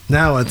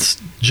 Now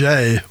it's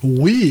Jay.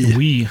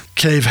 We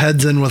cave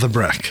heads in with a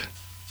brick.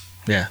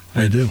 Yeah.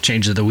 I do.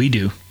 Change to the we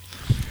do.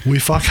 We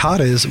fuck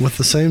hotties with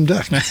the same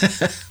dick.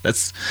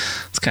 That's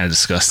kind of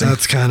disgusting.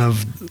 That's kind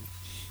of...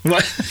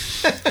 What?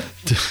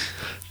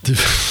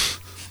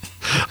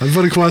 I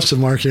put a question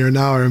mark here.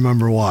 Now I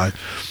remember why.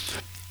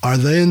 Are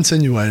they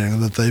insinuating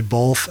that they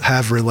both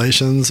have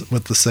relations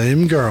with the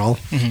same girl?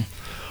 Mhm.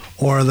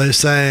 Or are they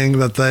saying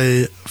that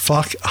they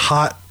fuck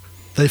hot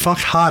They fuck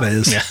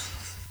hotties Yeah.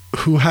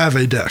 who have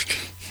a dick.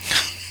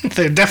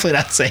 They're definitely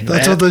not saying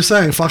That's that. what they're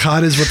saying. Fuck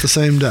hotties with the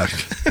same dick.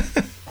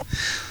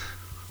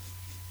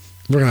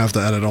 We're going to have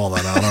to edit all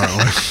that out, aren't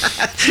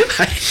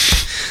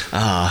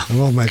we?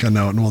 We'll make a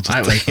note and we'll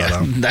just take that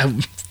out. I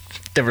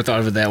never thought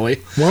of it that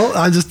way. Well,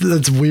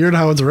 it's weird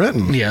how it's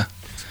written. Yeah.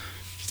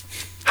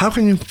 How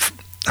can you,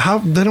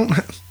 they don't,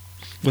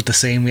 With the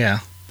same, yeah.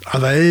 are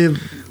they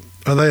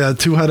a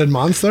two-headed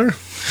monster?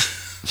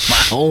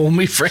 My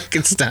homie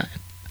Frankenstein.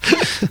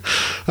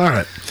 All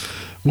right.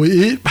 We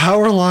eat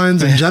power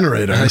lines and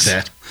generators. I like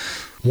that.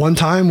 One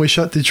time we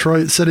shut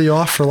Detroit City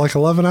off for like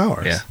 11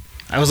 hours. Yeah.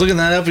 I was looking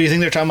that up. Do you think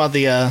they're talking about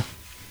the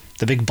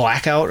big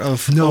blackout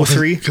of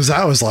 03? Because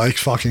that was like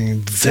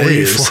fucking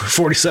days.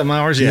 40-something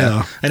hours, yeah.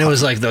 Yeah. And it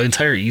was like the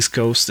entire East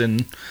Coast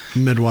and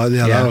Midwest,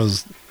 Yeah. that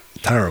was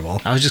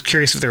terrible. I was just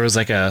curious if there was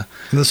like a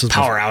This was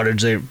power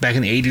outage back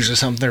in the 80s or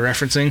something they're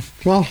referencing.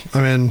 Well,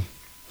 I mean,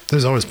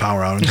 there's always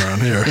power outage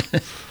around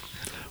here.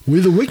 We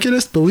the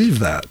wickedest believe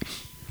that.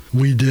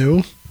 We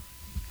do.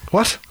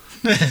 What?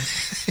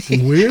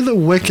 We're the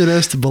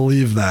wickedest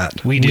believe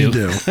that. We do.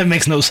 That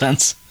makes no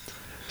sense.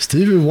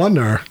 Stevie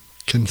Wonder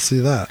can see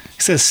that.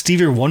 He says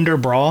Stevie Wonder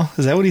Bra.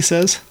 Is that what he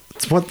says?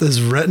 It's what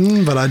is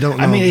written, but I don't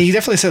know. I mean, he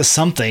definitely says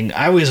something.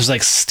 I always was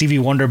like Stevie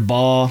Wonder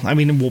Ball. I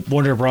mean,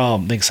 Wonder Bra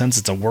makes sense.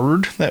 It's a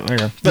word. But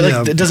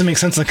like, it doesn't make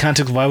sense in the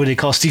context of why would they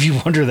call Stevie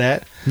Wonder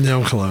that?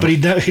 No clue. But he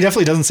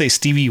definitely doesn't say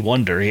Stevie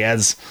Wonder. He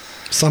adds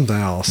something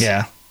else.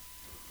 Yeah.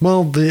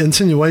 Well, the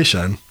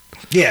insinuation.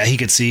 Yeah, he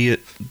could see it.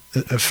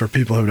 For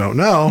people who don't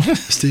know,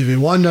 Stevie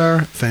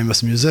Wonder,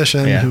 famous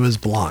musician who is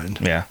blind.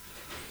 Yeah.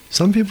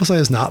 Some people say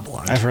he's not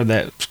blind. I've heard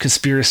that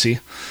conspiracy.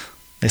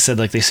 They said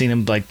like they seen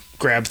him like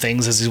grab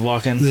things as he's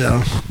walking.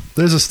 Yeah.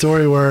 There's a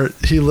story where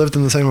he lived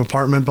in the same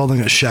apartment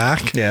building as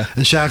Shaq. Yeah.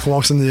 And Shaq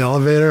walks in the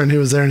elevator and he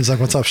was there and he's like,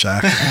 "What's up,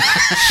 Shaq?"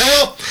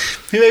 Well,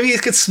 maybe he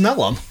could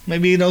smell him.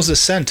 Maybe he knows his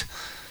scent.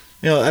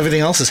 You know,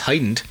 everything else is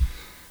heightened.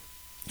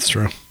 It's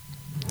true.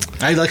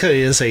 I like how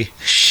he does say,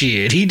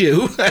 "Shit, he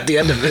do" at the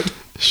end of it.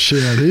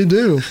 Shit, he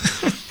do.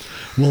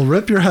 We'll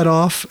rip your head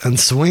off and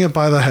swing it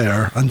by the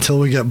hair until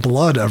we get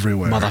blood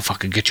everywhere.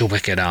 Motherfucker, get your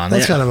wicked on.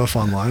 That's kind of a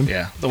fun line.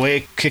 Yeah, the way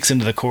it kicks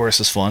into the chorus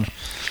is fun.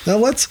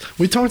 Now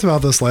we talked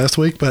about this last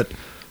week, but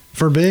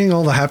for being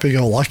all the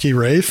happy-go-lucky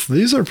Wraith,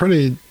 these are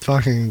pretty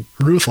fucking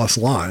ruthless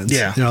lines.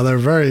 Yeah. You know, they're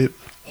very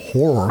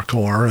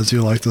horrorcore, as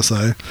you like to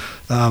say.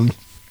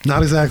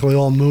 Not exactly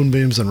all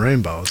moonbeams and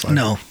rainbows. Like,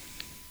 No.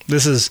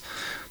 This is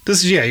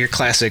your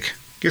classic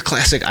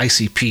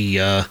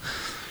ICP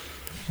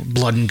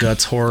blood and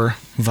guts horror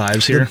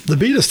vibes here. The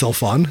beat is still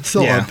fun. It's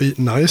still upbeat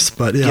and nice,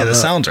 but the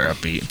sounds are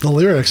upbeat. The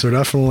lyrics are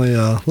definitely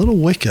a little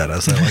wicked,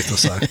 as I like to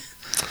say.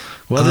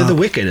 Well, they're the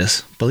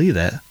wickedest. Believe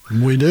that.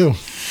 We do.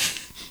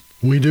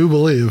 We do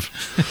believe.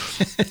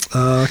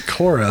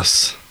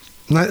 Chorus.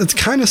 Now, it's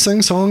kind of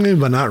sing-songy,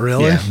 but not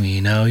really. Yeah,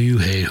 we know you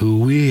hate who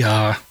we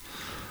are.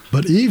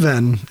 But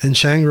even in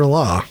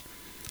Shangri-La,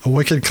 a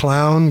wicked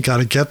clown got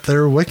to get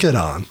their wicked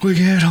on.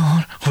 Wicked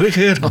on,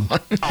 wicked on.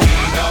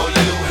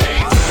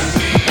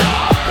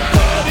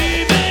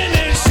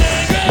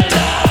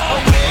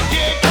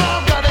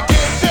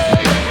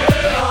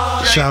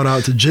 Shout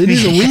out to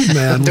JD the Weed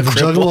Man with the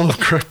Juggalo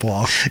Crip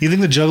Walk. You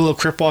think the Juggalo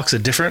Crip Walk's a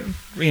different,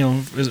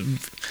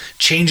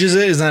 changes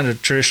it? Is that a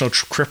traditional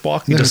Crip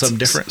Walk? He does something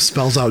different?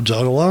 Spells out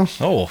Juggalo.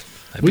 Oh.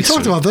 We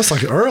talked about this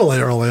like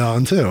early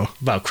on too.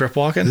 About Crip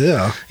Walking?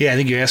 Yeah. Yeah, I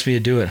think you asked me to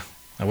do it.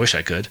 I wish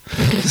I could.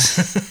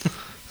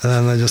 And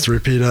then they just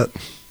repeat it.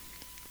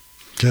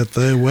 Get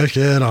the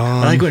wicked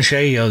on. I like when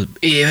Shaggy goes,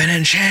 even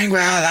in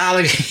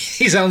Shangri-La.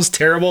 He sounds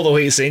terrible the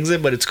way he sings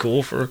it, but it's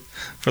cool for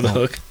the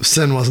hook.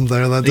 Sin wasn't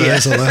there that day,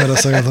 so they had to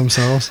sing it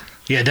themselves.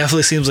 Yeah, it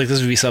definitely seems like this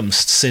would be something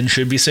Sin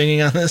should be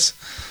singing on this.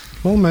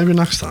 Well, maybe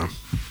next time.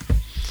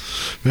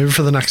 Maybe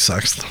for the next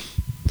sixth.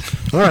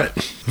 All right,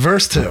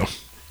 verse 2.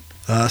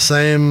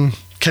 Same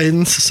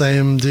cadence,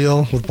 same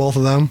deal with both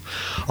of them.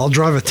 I'll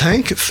drive a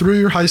tank through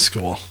your high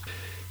school.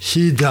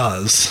 He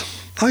does.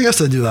 I guess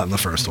they do that in the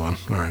first one.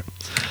 All right.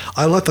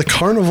 I let the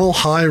carnival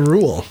high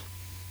rule.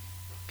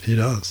 He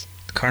does.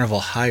 The carnival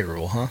high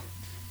rule, huh?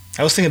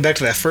 I was thinking back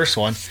to that first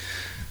one.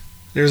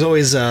 There's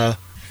always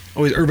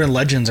urban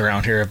legends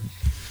around here.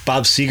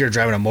 Bob Seger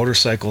driving a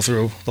motorcycle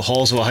through the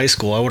halls of a high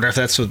school. I wonder if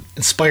that's what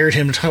inspired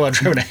him to talk about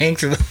driving a Hank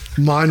through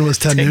the... Mine was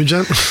Ted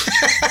Nugent.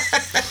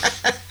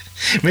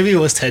 Maybe it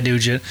was Ted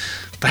Nugent.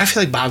 But I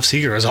feel like Bob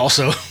Seger was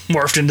also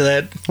morphed into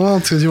that. Well,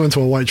 it's because you went to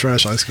a white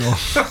trash high school.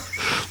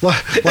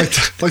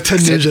 like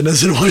Ted Nugent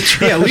is in white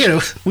trash. Yeah,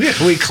 we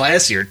had a way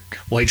classier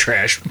white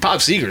trash.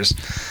 Bob Seger's.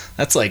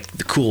 That's like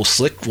the cool,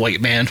 slick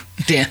white man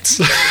dance.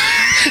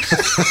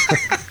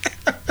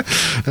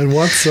 And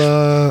what's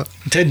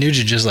Ted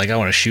Nugent just like, I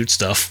want to shoot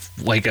stuff,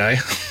 white guy.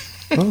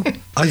 Well,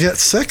 I get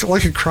sick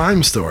like a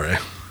crime story.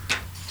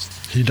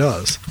 He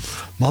does.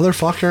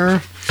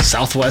 Motherfucker.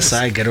 Southwest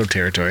Side Ghetto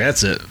Territory.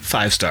 That's it.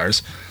 5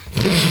 stars.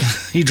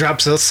 He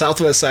drops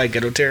Southwest Side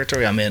Ghetto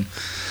Territory. I'm in.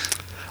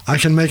 I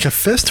can make a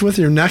fist with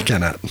your neck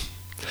in it.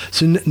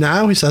 So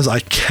now he says I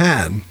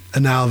can,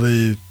 and now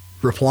the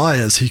reply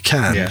is he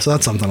can. Yeah. So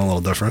that's something a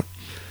little different.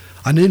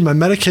 I need my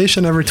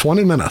medication every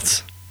 20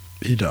 minutes.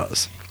 He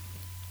does.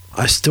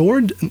 He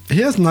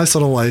has a nice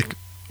little like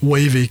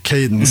wavy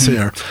cadence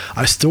here.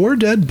 I store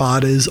dead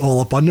bodies all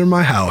up under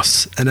my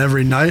house, and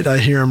every night I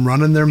hear them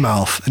running their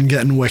mouth and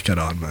getting wicked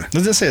on me.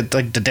 Does it say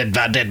like the dead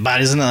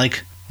bodies? Isn't it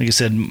like you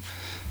said,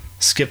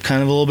 skip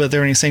kind of a little bit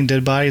there when he's saying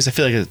dead bodies? I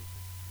feel like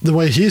the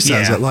way he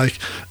says it, like,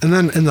 and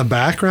then in the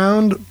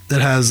background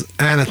it has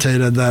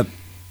annotated that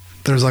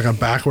there's like a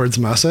backwards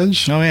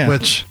message. Oh yeah.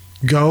 Which,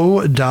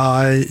 go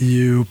die,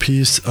 you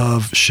piece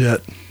of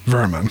shit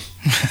vermin.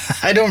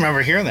 I don't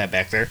remember hearing that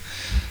back there.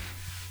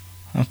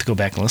 I'll have to go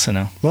back and listen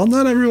now. Well,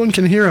 not everyone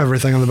can hear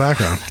everything in the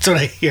background. That's what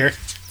I hear.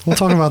 We'll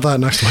talk about that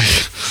next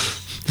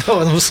week.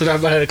 Oh, and listen,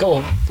 I've had a couple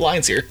of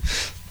lines here.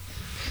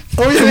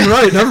 Oh, yeah, you're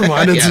right. Never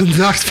mind. It's Yeah.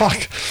 next.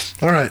 Fuck.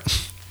 All right.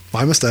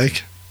 My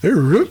mistake.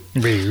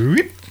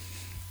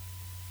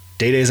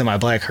 Day-Day's in my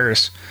black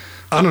hearse.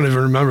 I don't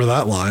even remember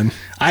that line.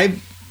 I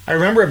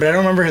remember it, but I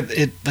don't remember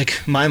it.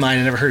 Like, in my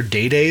mind, I never heard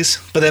Day-Days,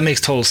 but that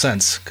makes total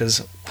sense,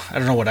 because I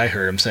don't know what I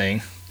heard him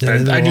saying. Yeah,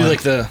 But I neither knew, do I.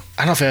 like,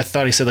 I don't know if I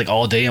thought he said, like,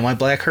 all day in my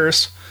black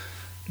hearse.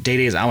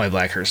 Day-Days on my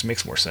black hearse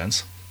makes more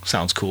sense.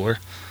 Sounds cooler.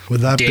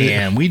 Would that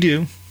Damn, we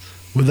do.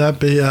 Would that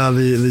be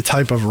the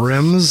type of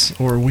rims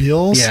or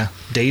wheels? Yeah,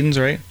 Dayton's,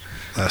 right?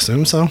 I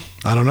assume so.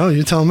 I don't know.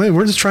 You tell me.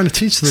 We're just trying to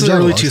teach the This is the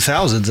early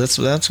juggalos. 2000s.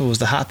 That's what was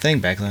the hot thing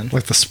back then.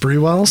 Like the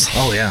Spreewells.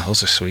 Oh, yeah,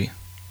 those are sweet.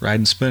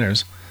 Riding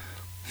spinners.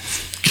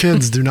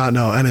 Kids do not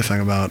know anything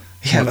about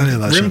Yeah, what any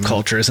of that rim shit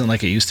culture isn't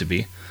like it used to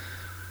be.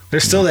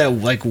 There's still that,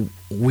 like,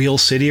 Wheel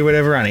City or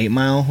whatever on 8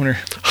 Mile. When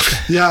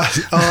Yeah.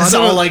 it's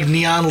all, like,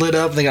 neon lit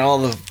up. They got all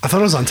the... I thought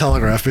it was on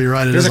Telegraph, but you're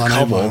right. It There's is a on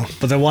couple, 8 Mile.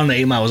 but the one on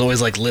 8 Mile was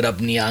always, like, lit up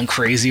neon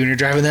crazy when you're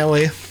driving that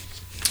way.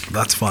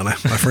 That's funny.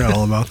 I forgot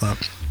all about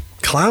that.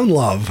 Clown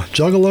love.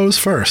 Juggalos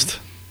first.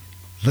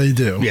 They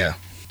do. Yeah.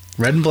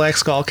 Red and black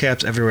skull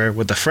caps everywhere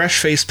with the fresh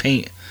face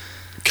paint.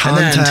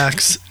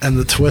 Contacts and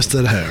the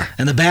twisted hair.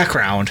 And the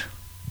background,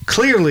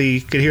 clearly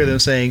you could hear them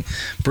saying,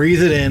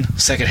 breathe it in,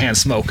 secondhand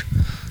smoke.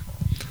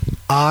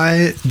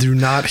 I do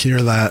not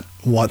hear that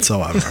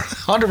whatsoever.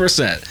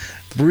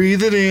 100%.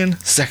 Breathe it in,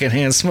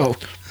 secondhand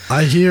smoke.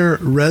 I hear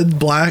red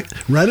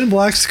and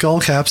black skull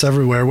caps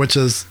everywhere, which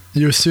is,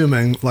 you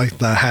assuming, like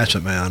the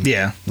Hatchet Man.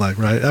 Yeah. Like,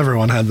 right?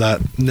 Everyone had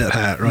that knit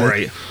hat, right?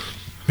 Right.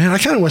 Man, I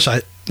kind of wish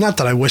not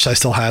that I wish I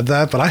still had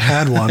that, but I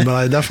had one, but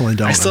I definitely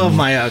don't. I still have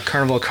anymore. my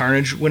Carnival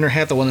Carnage winter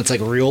hat, the one that's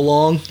like real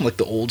long, like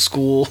the old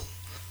school.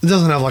 It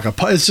doesn't have like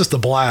it's just the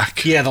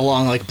black. Yeah, the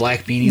long like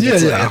black beanie. Yeah,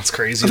 That's, yeah. That's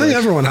crazy. I think like,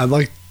 everyone had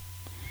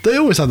they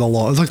always had the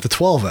long, it was like the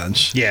 12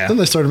 inch. Yeah. Then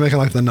they started making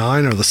like the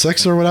 9 or the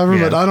 6 or whatever,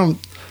 Yeah. but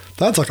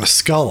that's like a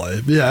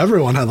Scully. Yeah,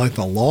 everyone had like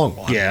the long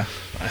one. Yeah,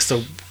 I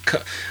still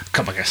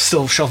I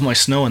still shovel my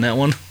snow in that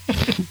one.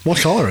 What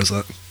color is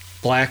it?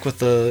 Black with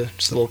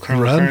just a little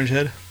Carnival Red? Carnage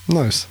head.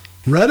 Nice.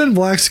 Red and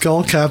black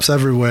skull caps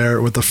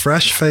everywhere with the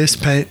fresh face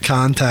paint,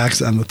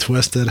 contacts, and the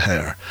twisted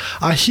hair.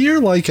 I hear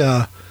like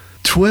a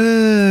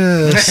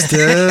twisted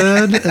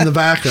in the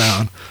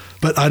background,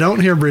 but I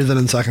don't hear breathing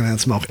in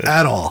secondhand smoke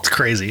at all. It's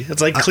crazy.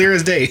 It's like clear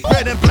as day.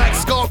 Red and black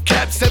skull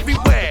caps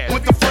everywhere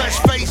with the fresh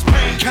face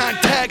paint,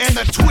 contacts, and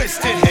the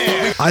twisted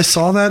hair. I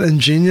saw that in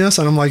Genius,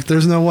 and I'm like,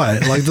 there's no way.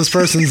 Like, this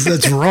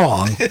it's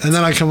wrong. And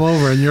then I come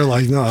over, and you're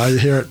like, no, I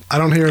hear it. I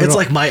don't hear it It's at all.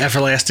 like my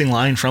everlasting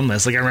line from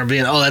this. Like I remember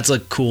being, that's a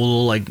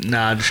cool like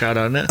nod, shout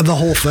out in it. The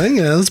whole thing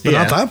is, but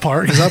Yeah. not that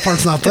part, because that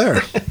part's not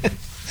there.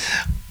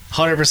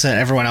 100%.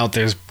 Everyone out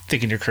there is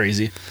thinking you're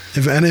crazy.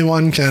 If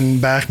anyone can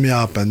back me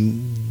up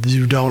and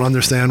you don't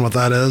understand what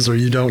that is or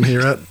you don't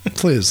hear it,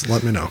 please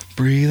let me know.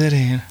 Breathe it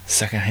in,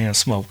 secondhand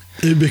smoke.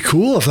 It'd be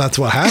cool if that's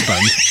what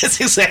happened. That's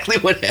exactly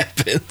what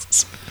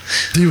happens.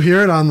 Do you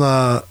hear it on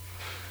the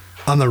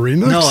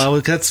remix? No,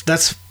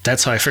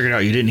 that's how I figured out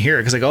you didn't hear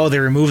it because they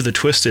removed the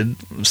twisted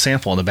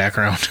sample in the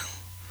background.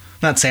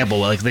 Not sample,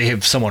 but like they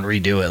have someone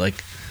redo it.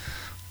 Like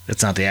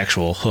it's not the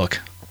actual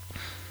hook.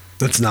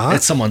 It's not?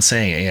 It's someone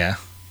saying it. Yeah.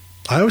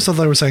 I always thought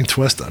they were saying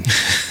twisted.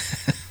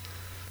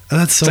 And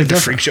that's so It's like the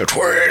different. freak show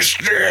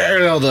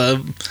twisted. All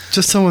the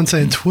Just someone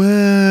saying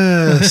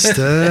twisted.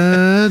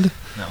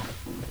 no,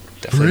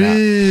 definitely not.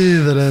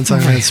 Breathe it in,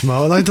 secondhand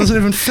smoke. Like, doesn't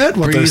even fit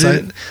what they're Breathe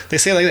saying. it. They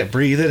say it like that.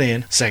 Breathe it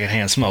in,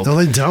 secondhand smoke. No,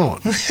 they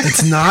don't.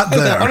 It's not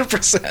there.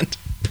 100%.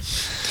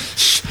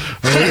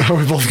 Are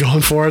we both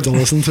going for it to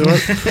listen to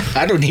it?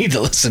 I don't need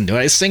to listen to it.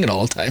 I sing it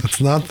all the time.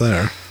 It's not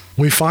there.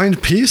 We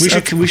find peace.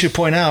 We should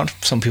point out,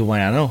 some people might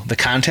not know, the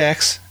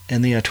contacts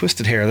and the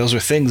twisted hair. Those were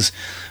things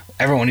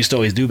everyone used to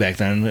always do back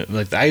then.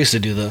 Like I used to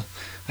do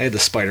I had the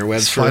spider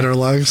webs Spider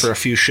legs. for a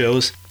few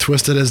shows.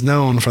 Twisted is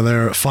known for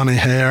their funny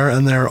hair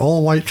and their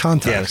all white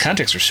contacts. Yeah, the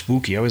contacts are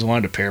spooky. I always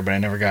wanted a pair, but I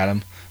never got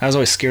them. I was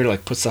always scared to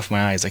like put stuff in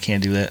my eyes. I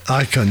can't do that.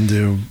 I couldn't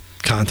do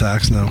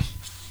contacts, no.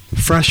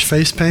 Fresh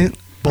face paint.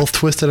 Both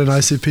Twisted and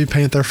ICP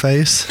paint their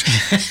face.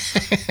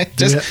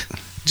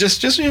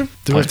 Just you know,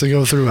 Do we have to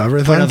go through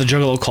everything? point out the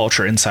juggalo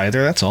culture inside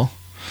there. That's all.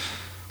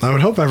 I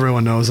would hope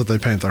everyone knows that they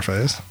paint their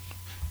face.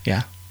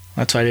 Yeah,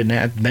 that's why I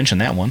didn't mention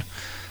that one.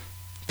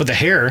 But the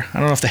hair, I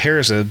don't know if the hair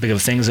is as big of a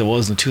thing as it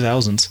was in the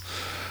 2000s.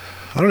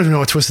 I don't even know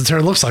what Twisted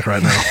Terror looks like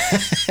right now.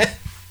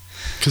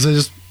 Because they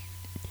just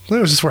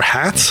wear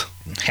hats.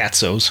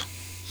 Hatsos.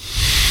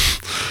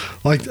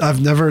 Like, I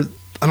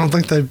don't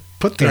think they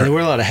put Yeah, their... they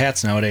wear a lot of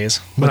hats nowadays.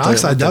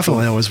 Monoxide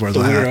definitely always wears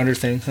the a weird hat. under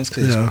thing. That's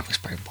because he's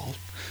probably bald.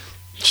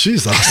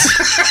 Jesus.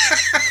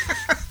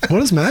 What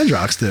does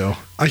Madrox do?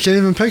 I can't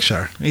even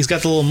picture. He's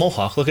got the little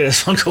mohawk. Look at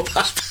his Funko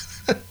Pop.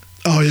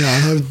 Oh,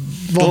 yeah.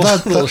 Well,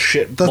 little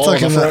shit that's ball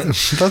like in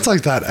the that's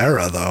like that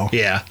era, though.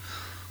 Yeah.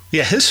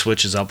 Yeah, his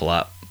switches up a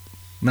lot.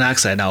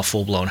 Monoxide now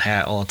full-blown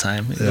hat all the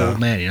time. He's an Yeah. old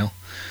man, you know.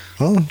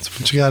 Well, that's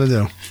what you got to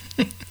do.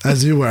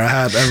 As you wear a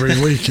hat every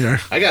week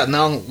here. I got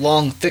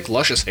long, thick,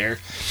 luscious hair.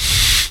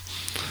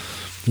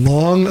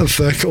 Long,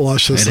 thick,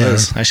 luscious It hair.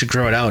 is. I should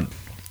grow it out.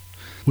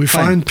 We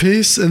find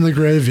peace in the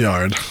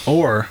graveyard.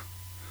 Or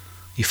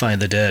you find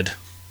the dead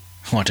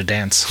who want to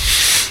dance.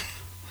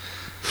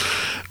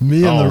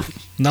 Me and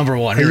the... Number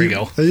one. Here we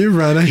go. Are you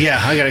ready? Yeah,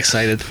 I got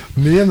excited.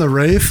 Me and the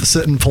Wraith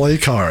sit and play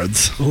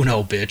cards.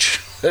 Uno,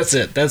 bitch. That's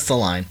it. That's the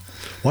line.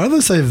 Why do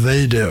they say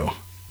they do?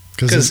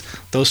 Because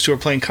those two are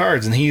playing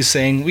cards, and he's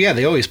saying, well, yeah,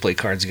 they always play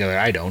cards together.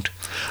 I don't.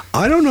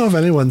 I don't know if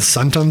anyone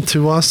sent them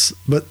to us,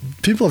 but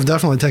people have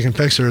definitely taken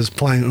pictures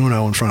playing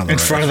Uno in front of the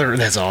Wraith.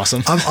 That's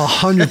awesome. I've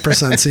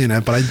 100% seen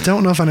it, but I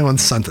don't know if anyone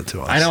sent it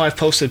to us. I know I've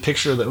posted a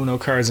picture of the Uno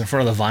cards in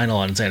front of the vinyl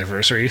on its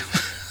anniversary.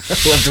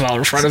 Left them out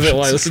in front of it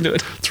while I listened to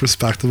it. It's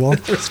respectable.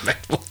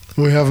 Respectable.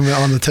 We have them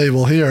on the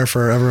table here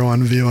for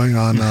everyone viewing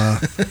on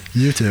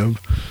YouTube.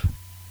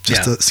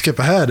 Just to skip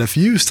ahead, if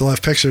you still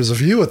have pictures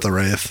of you at the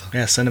Wraith.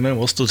 Yeah, send them in.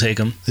 We'll still take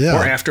them. Yeah.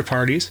 Or after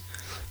parties.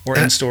 Or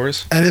in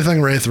stores.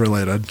 Anything Wraith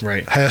related.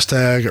 Right.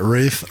 Hashtag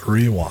Wraith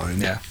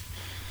Rewind. Yeah.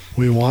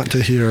 We want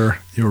to hear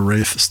your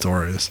Wraith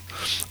stories.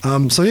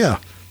 So yeah,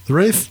 the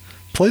Wraith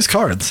plays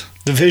cards.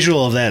 The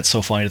visual of that's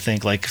so funny to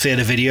think. Like, if they had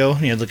a video,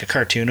 you know, like a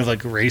cartoon of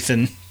like Wraith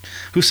and...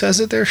 Who says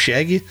it there?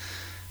 Shaggy?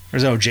 Or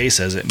is that Jay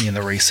says it? Me and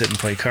the Wraith sit and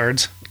play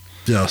cards.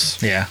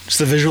 Yes. Yeah. Just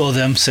the visual of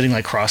them sitting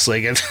like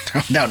cross-legged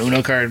down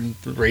Uno card,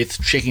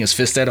 Wraith shaking his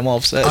fist at him all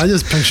of a sudden. I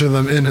just picture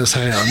them in his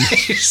hand.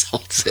 He just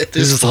holds it. He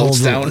just floats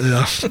holds down. it.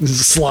 Yeah. He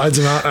just slides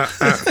him out.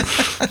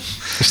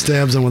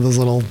 Stabs him with his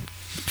little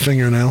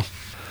fingernail.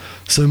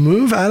 So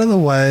move out of the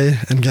way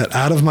and get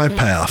out of my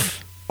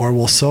path, or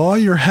we'll saw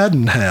your head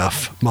in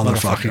half,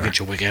 motherfucker. Get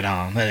your wicked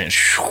on. Then it...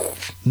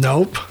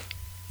 Nope.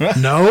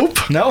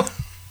 Nope. No?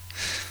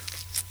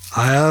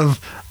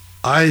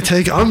 I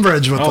take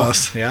umbrage with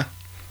this. Yeah.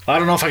 I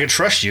don't know if I can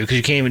trust you because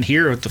you can't even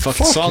hear what the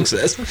fucking song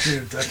says.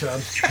 You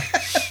dickhead.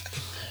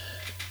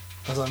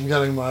 As I'm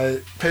getting my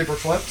paper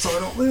clip so I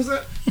don't lose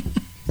it.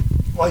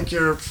 Like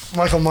your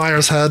Michael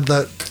Myers head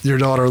that your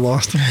daughter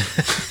lost.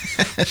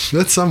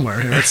 It's somewhere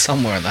here. It's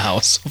somewhere in the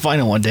house. We'll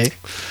find it one day.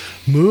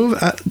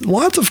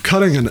 Lots of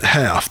cutting in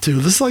half, too.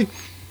 This is like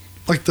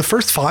the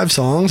first 5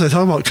 songs, I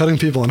talk about cutting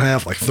people in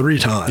half like 3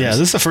 times. Yeah, this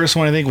is the first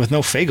one I think with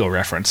no Fago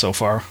reference so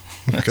far.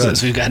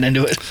 Since we've gotten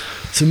into it.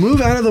 So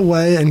move out of the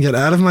way and get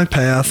out of my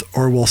path,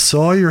 or we'll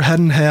saw your head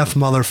in half,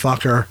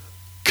 motherfucker.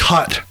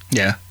 Cut.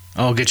 Yeah.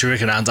 Oh, Get Your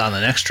Wicked On's on the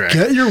next track.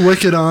 Get Your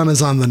Wicked On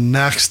is on the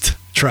next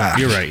track.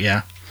 You're right,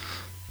 yeah.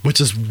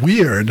 Which is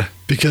weird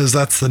because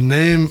that's the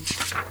name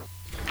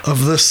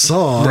of this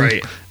song.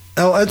 Right.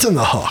 Oh, it's in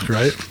the hook,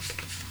 right?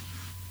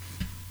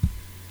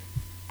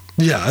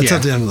 Yeah, it's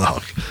at the end of the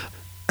hook.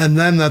 And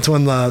then that's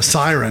when the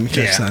siren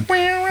kicks in.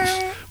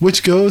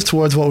 Which goes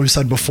towards what we've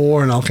said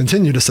before, and I'll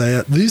continue to say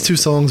it. These 2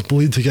 songs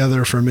bleed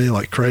together for me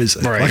like crazy.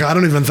 Right. Like, I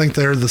don't even think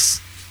they're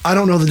this... I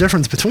don't know the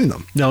difference between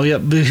them. No, yeah,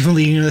 but even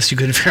leading to this, you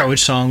couldn't figure out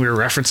which song we were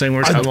referencing.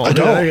 I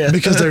don't,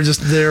 because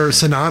they're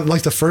synonymous.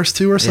 Like, the first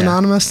 2 are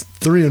synonymous.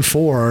 3 and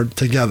 4 are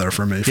together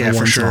for me for one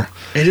for sure. song.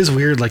 It is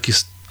weird, like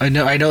I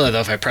know that though,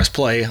 if I press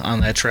play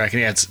on that track,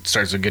 and it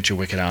starts to Get Your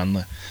Wicked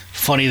On.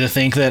 Funny to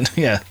think that,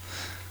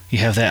 you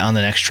have that on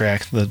the next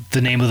track,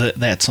 the name of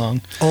that song.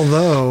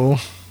 Although...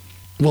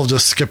 We'll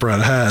just skip right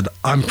ahead.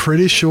 I'm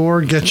pretty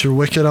sure Get Your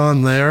Wicked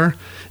On There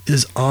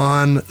is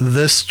on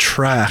this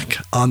track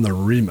on the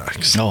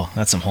remix. Oh,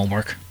 that's some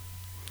homework.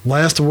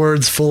 Last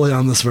words fully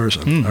on this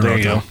version. There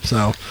you go.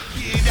 So.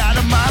 Get out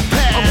of my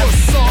path. I will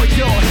saw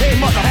your head,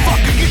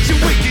 motherfucker. Get your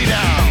wicked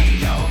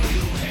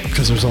on.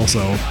 Because there's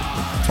also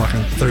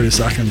fucking 30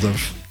 seconds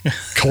of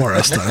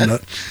chorus to end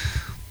it.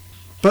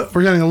 But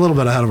we're getting a little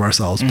bit ahead of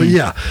ourselves. But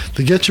yeah,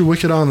 the Get Your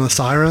Wicked On, the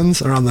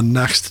sirens are on the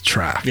next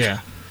track.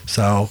 Yeah.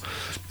 So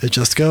it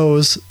just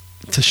goes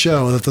to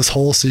show that this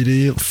whole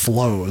CD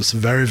flows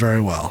very,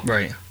 very well.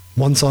 Right.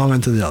 One song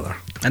into the other.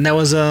 And that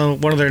was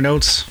one of their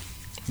notes.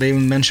 They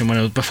even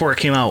mentioned before it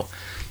came out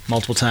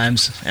multiple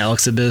times.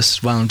 Alex Abyss,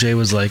 Violent J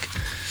was like,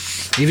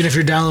 even if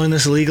you're downloading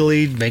this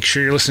illegally, make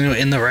sure you're listening to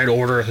it in the right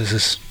order. This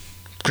is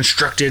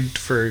constructed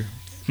for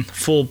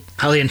full,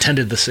 how they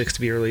intended the 6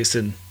 to be released.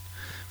 And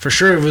for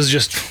sure, it was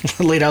just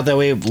laid out that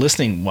way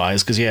listening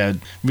wise, because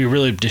it'd be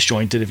really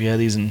disjointed if you had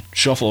these in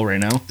shuffle right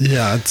now.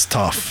 Yeah, it's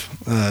tough.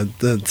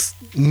 It's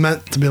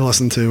meant to be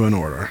listened to in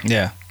order.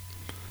 Yeah.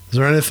 Is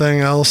there anything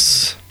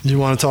else you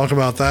want to talk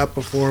about that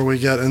before we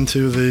get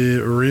into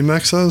the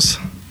remixes?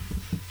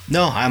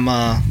 No, I'm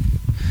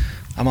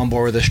on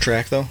board with this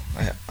track though.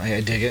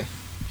 I dig it.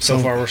 So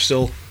far,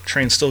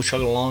 train's still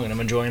chugging along, and I'm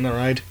enjoying the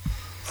ride.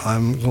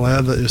 I'm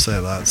glad that you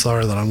say that.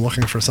 Sorry that I'm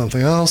looking for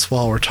something else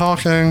while we're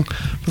talking,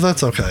 but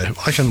that's okay.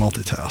 I can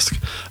multitask.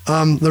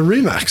 The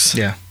remix.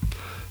 Yeah.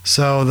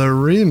 So the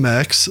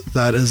remix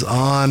that is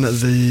on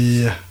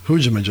the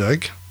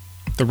Hoojamajig.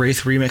 The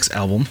Wraith Remix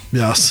album.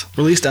 Yes.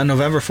 Released on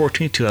November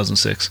 14th,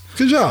 2006.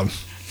 Good job.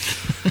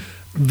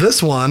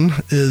 This one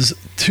is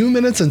 2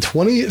 minutes and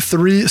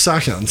 23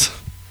 seconds.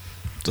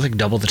 It's like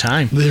double the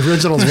time. The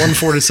original is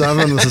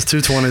 147. This is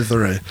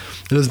 223.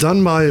 It is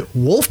done by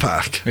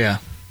Wolfpack. Yeah.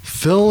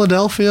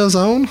 Philadelphia's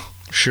own?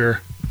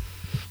 Sure.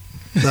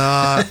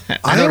 I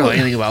don't know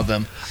anything about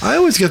them. I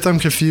always get them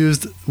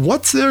confused.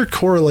 What's their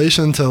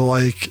correlation to,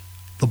 like,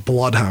 the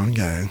Bloodhound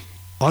Gang?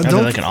 Are they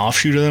like an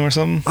offshoot of them or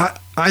something?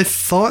 I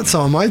thought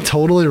so. Am I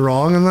totally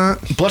wrong in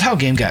that? Bloodhound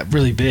Gang got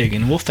really big,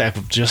 and Wolfpack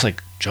was just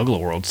like Juggalo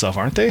World stuff,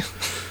 aren't they?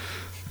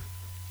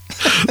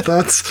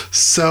 That's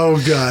so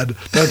good.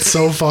 That's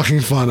so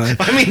fucking funny.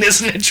 I mean,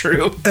 isn't it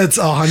true? It's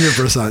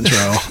 100%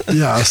 true.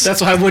 Yes.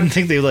 That's why I wouldn't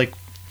think they like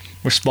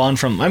were spawned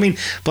from. I mean,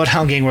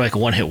 Bloodhound Gang were like a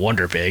one-hit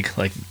wonder big.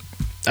 Like,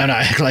 I don't know,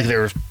 act like they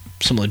were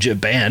some legit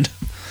band.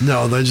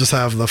 No, they just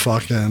have the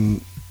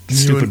fucking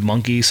Stupid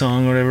Monkey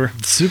song or whatever.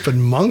 Stupid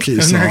Monkey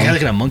Isn't song. there a guy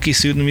like in a monkey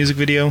suit in the music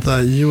video?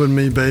 The You and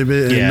Me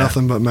Baby ain't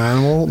nothing but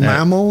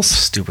mammals.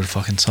 Stupid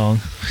fucking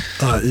song.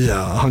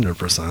 Yeah,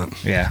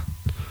 100%. Yeah.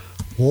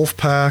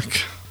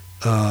 Wolfpack.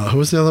 Who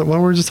was the other? What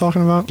were we just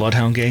talking about?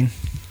 Bloodhound Gang.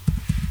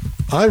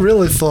 I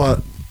really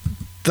thought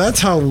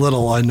that's how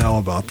little I know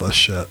about this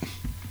shit.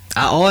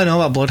 All I know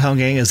about Bloodhound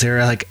Gang is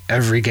they're like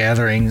every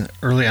gathering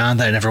early on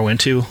that I never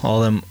went to.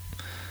 All them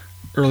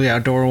early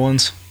outdoor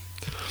ones.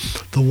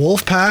 The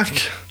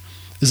Wolfpack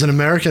is an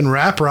American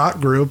rap rock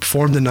group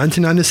formed in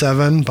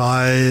 1997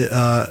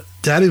 by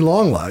Daddy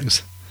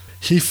Longlegs.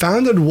 He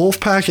founded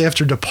Wolfpack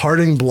after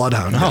departing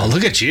Bloodhound Gang. Oh,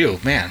 look at you,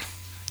 man.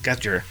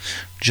 Got your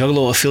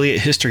Juggalo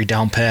affiliate history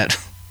down pat.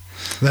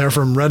 They're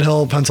from Red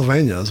Hill,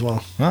 Pennsylvania as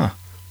well. Huh.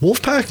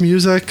 Wolfpack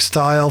music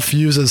style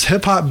fuses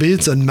hip-hop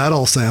beats and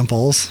metal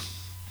samples.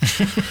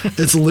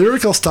 Its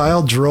lyrical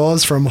style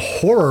draws from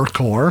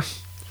horrorcore,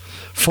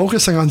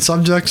 focusing on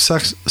subjects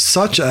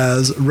such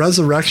as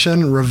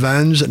resurrection,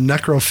 revenge,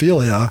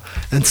 necrophilia,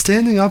 and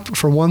standing up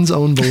for one's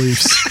own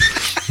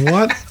beliefs.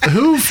 What?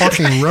 Who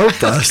fucking wrote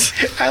this?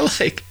 I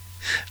like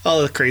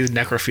all the crazy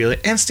necrophilia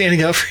and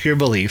standing up for your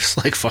beliefs,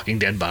 like fucking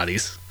dead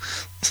bodies.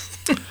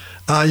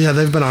 Yeah,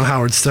 they've been on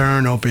Howard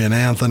Stern, Opie and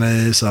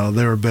Anthony, so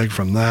they were big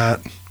from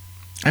that.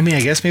 I mean,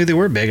 I guess maybe they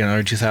were big in the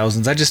early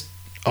 2000s. I just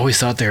always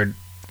thought they were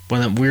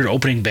one of the weird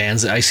opening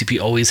bands that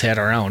ICP always had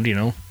around, you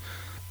know?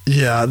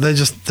 Yeah,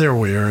 they're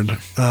weird.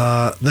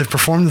 They've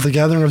performed at the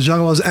Gathering of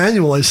Juggalos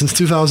annually since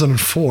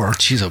 2004.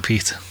 Jeez, oh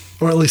Pete.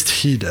 Or at least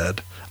he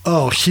did.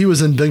 Oh, he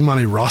was in Big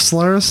Money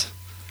Rustlers.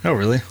 Oh,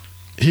 really?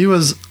 He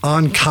was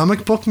on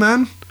Comic Book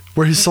Men,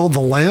 where he sold the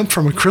lamp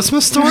from A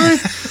Christmas Story.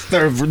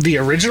 The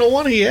original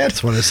one he had?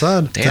 That's what it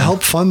said. Damn. To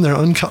help fund their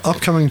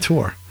upcoming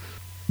tour.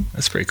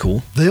 That's pretty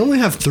cool. They only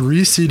have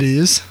 3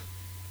 CDs.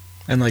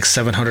 And like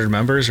 700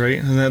 members, right?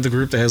 Isn't that the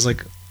group that has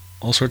like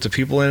all sorts of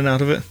people in and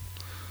out of it?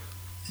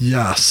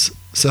 Yes.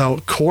 So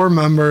core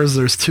members,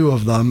 there's 2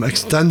 of them.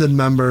 Extended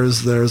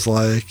members, there's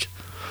a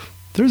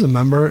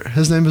member,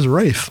 his name is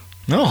Rafe.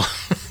 No.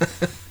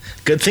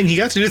 Good thing he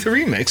got to do the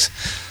remix.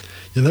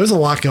 Yeah, there's a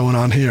lot going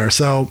on here.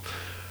 So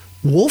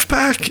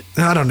Wolfpack,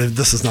 I don't know if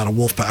this is not a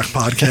Wolfpack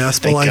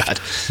podcast, but Thank God.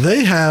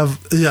 They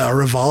have a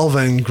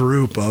revolving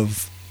group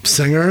of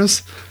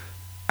singers.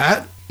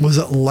 Was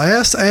it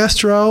last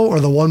Astro or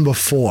the one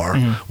before?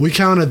 Mm-hmm. We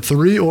counted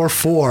 3 or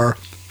 4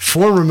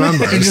 former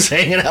members. Just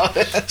hanging out.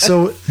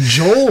 So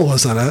Joel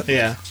was in it.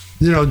 Yeah.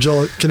 You know,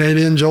 Joel,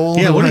 Canadian Joel.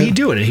 Yeah, what did he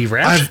do? Did he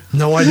rap? I have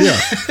no idea.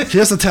 He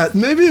has a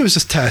maybe it was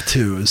just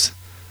tattoos,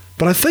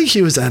 but I think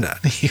he was in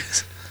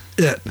it.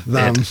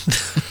 Them.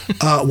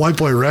 White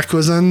Boy Rick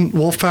was in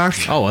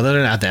Wolfpack. Oh, well,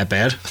 they're not that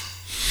bad.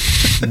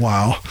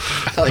 Wow.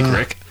 I like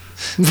Rick.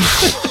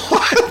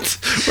 What?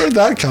 Where'd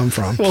that come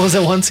from? What was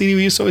that one CD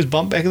we used to always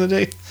bump back in the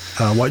day?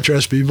 White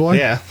Trash B-Boy?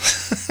 Yeah.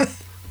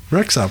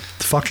 Rick's a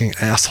fucking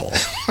asshole.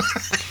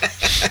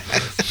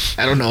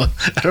 I don't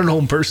know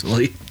him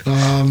personally.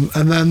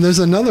 And then there's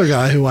another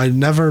guy who I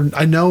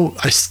know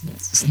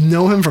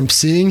him from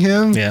seeing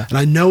him. Yeah. And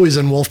I know he's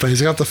in Wolfpack.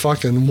 He's got the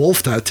fucking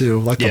wolf tattoo,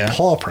 like the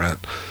paw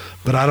print.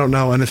 But I don't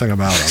know anything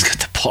about him. He's got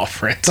the paw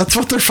print. That's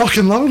what their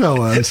fucking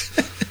logo is.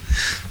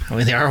 I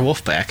mean, they are a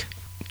Wolfpack.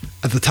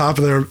 At the top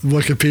of their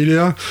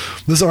Wikipedia,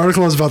 this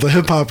article is about the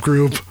hip-hop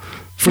group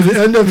for the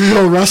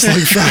NWO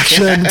wrestling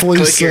faction.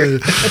 Please see.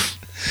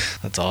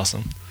 That's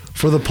awesome.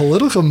 For the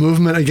political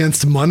movement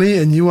against money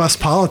and U.S.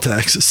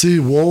 politics, see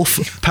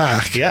Wolf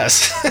Pack.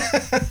 Yes.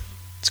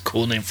 It's a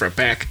cool name for a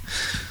pack.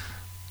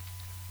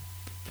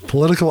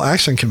 Political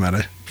Action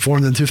Committee,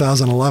 formed in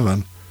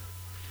 2011,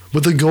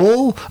 with the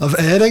goal of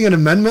adding an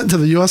amendment to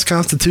the U.S.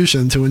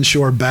 Constitution to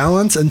ensure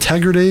balance,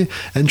 integrity,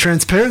 and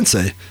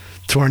transparency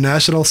to our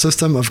national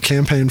system of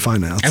campaign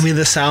finance. I mean,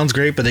 this sounds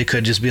great, but they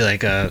could just be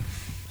like a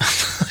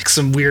like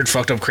some weird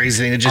fucked up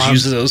crazy thing that just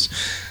uses those.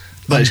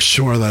 I'm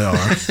sure they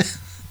are.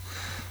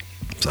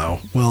 So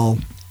we'll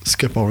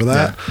skip over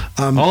that.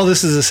 All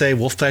this is to say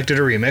Wolfpack did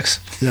a remix.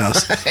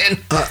 Yes. And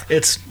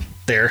it's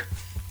there.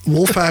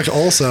 Wolfpack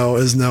also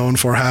is known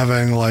for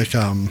having like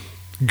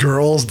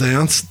girls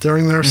dance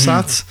during their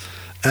sets.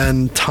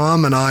 And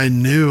Tom and I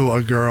knew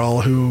a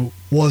girl who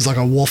was like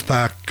a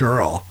Wolfpack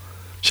girl.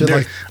 She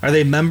had Are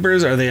they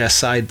members or are they a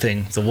side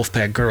thing? The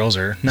Wolfpack girls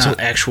are not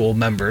actual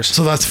members.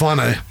 So that's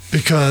funny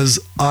because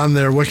on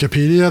their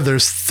Wikipedia,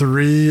 there's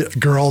 3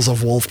 girls of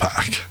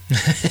Wolfpack.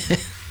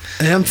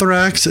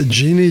 Anthrax,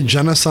 Genie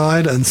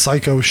Genocide, and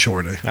Psycho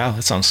Shorty. Wow,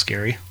 that sounds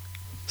scary.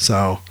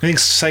 So I think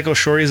Psycho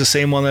Shorty is the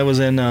same one that was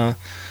in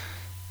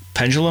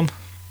Pendulum.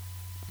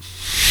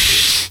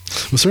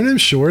 Was her name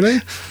Shorty?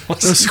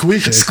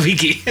 Squeaky.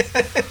 Squeaky.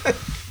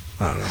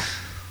 I don't know.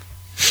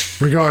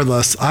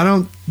 Regardless,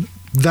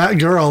 that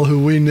girl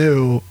who we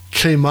knew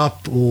came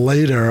up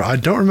later. I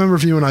don't remember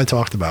if you and I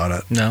talked about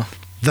it. No.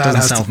 That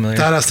doesn't sound familiar.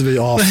 That has to be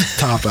off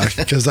topic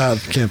because that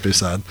can't be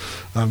said.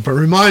 But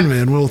remind me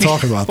and we'll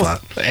talk about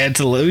that. Add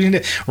to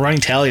the running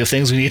tally of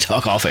things we need to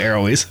talk off air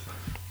always.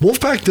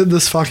 Wolfpack did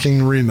this fucking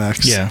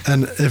remix. Yeah.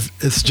 And if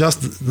it's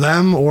just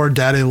them or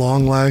Daddy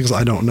Longlegs,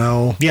 I don't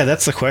know. Yeah,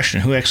 that's the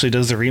question. Who actually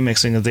does the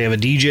remixing? If they have a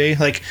DJ?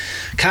 Like,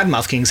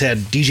 Cottonmouth Kings had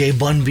DJ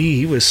Bun B.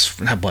 He was,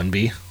 not Bun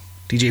B,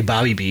 DJ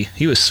Bobby B.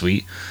 He was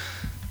sweet.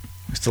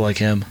 I still like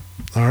him.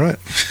 All right.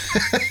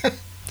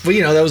 But,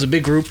 that was a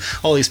big group.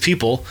 All these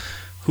people.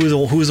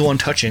 Who's the one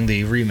touching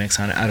the remix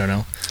on it? I don't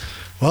know.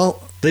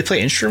 Well, they play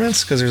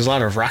instruments? Because there's a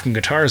lot of rocking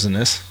guitars in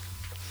this.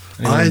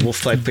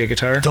 Wolfpack play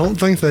guitar? Don't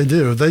think they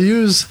do. They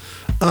use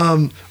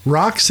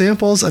rock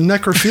samples and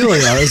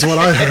necrophilia is what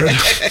I heard.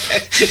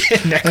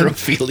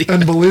 Necrophilia.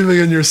 And believing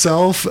in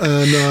yourself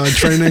and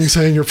training,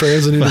 saying your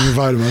prayers, and eating your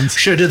vitamins.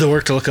 Should have did the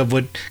work to look up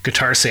what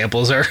guitar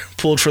samples are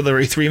pulled for the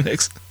Wraith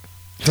remix.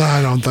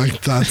 I don't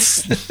think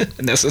that's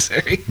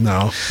necessary.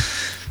 No.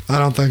 I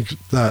don't think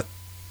that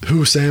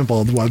Who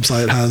Sampled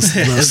website has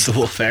this. the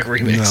Wolfpack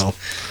remix. No.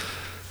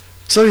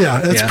 So yeah,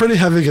 it's pretty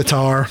heavy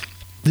guitar.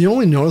 The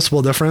only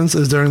noticeable difference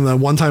is during the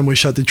one time we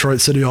shut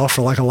Detroit City off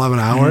for like 11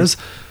 hours,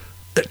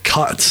 it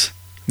cuts.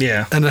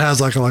 Yeah. And it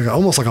has like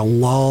almost like a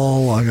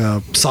lull, like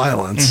a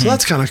silence. So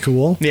that's kind of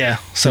cool. Yeah,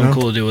 something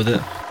cool to do with it.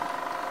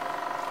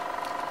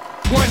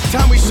 One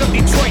time we shut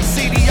Detroit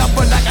City up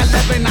for like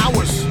 11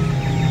 hours.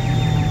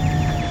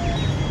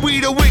 We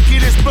the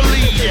wickedest,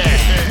 believe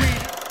that.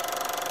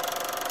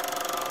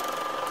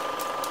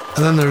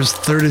 And then there's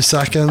 30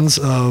 seconds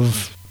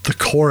of the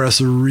chorus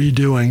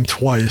redoing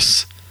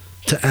twice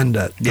to end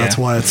it. That's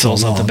why it's so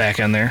fills long. up the back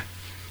end there.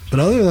 But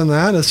other than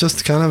that, it's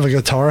just kind of a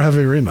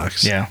guitar-heavy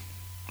remix. Yeah.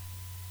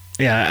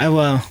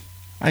 Yeah,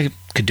 I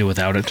could do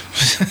without it.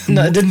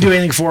 No, it didn't do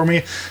anything for me.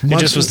 It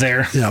just was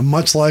there. Yeah,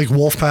 much like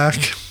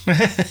Wolfpack,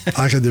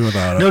 I could do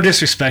without it. No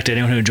disrespect to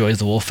anyone who enjoys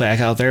the Wolfpack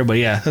out there, but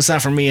yeah, that's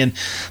not for me. And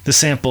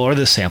this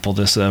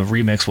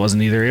remix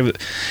wasn't either. It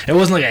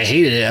wasn't like I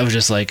hated it. I was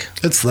just like,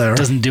 it's there.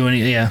 Doesn't do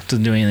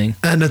anything.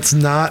 And it's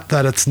not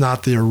that it's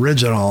not the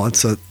original. I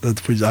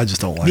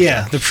just don't like it.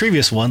 Yeah, the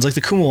previous ones, like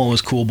the Kuma one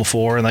was cool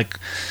before and like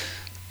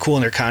cool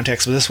in their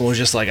context, but this one was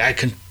just like I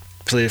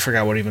completely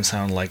forgot what it even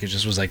sounded like. It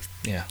just was like,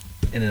 in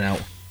and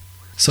out.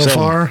 So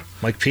far,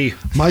 Mike P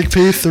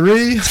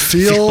 3,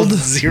 Field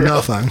 0.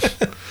 nothing.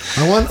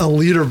 I want a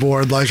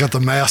leaderboard like at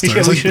the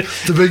Masters, like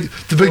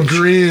the big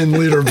green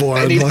leaderboard.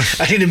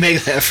 I need to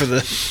make that for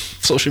the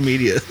social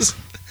medias.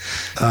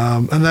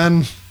 And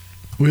then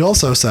we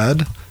also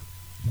said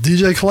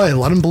DJ Clay,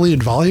 Let 'Em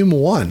Bleed, Volume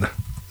 1.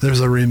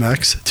 There's a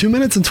remix, 2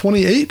 minutes and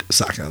 28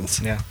 seconds.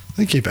 Yeah,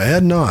 they keep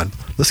adding on.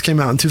 This came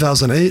out in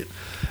 2008,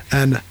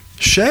 and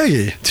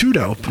Shaggy, Too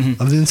Dope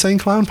of the Insane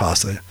Clown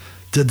Posse,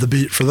 did the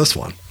beat for this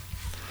one.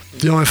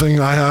 The only thing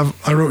I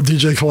wrote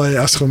DJ Clay,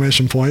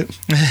 exclamation point.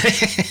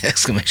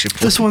 Exclamation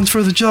point. This one's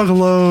for the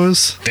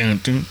Juggalos. Dun,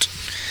 dun, dun.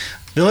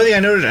 The only thing I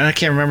noted, and I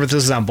can't remember if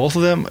this is on both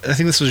of them, I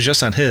think this was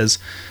just on his,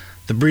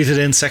 the Breathe It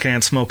In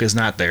Secondhand Smoke is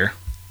not there.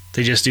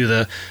 They just do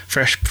the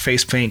fresh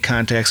face paint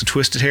contacts and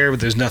twisted hair,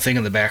 but there's nothing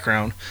in the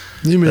background.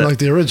 You mean like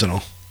the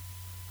original?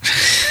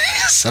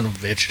 Son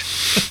of a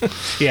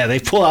bitch. Yeah,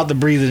 they pull out the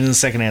Breathe It In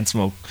Secondhand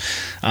Smoke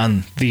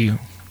on the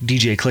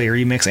DJ Clay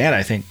remix, and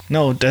I think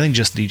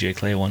just the DJ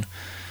Clay one.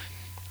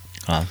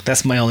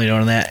 That's my only note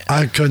on that.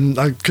 I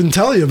couldn't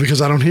tell you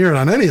because I don't hear it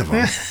on any of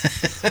them.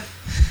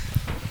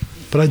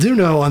 But I do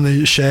know on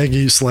the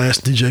Shaggy /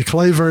 DJ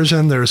Clay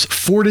version, there's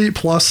 40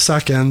 plus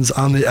seconds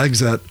on the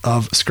exit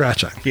of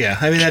scratching. Yeah,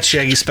 I mean, that's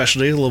Shaggy's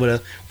specialty, a little bit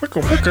of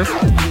wicker.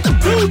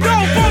 Who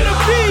don't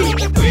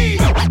wanna be?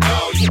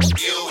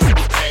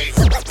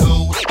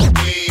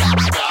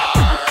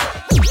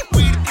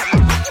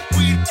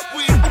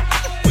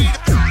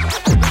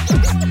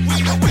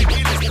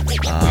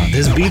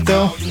 His beat,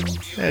 though,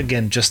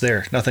 again, just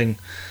there. Nothing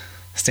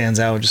stands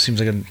out. It just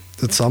seems like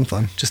it's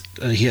something. Just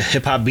a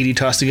hip-hop beat he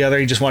tossed together.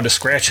 He just wanted to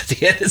scratch at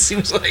the end, it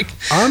seems like.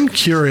 I'm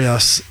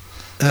curious,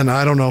 and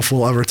I don't know if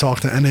we'll ever talk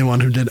to anyone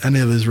who did any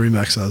of his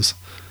remixes,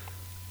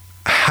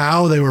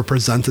 how they were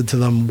presented to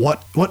them,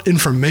 what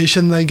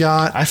information they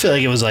got. I feel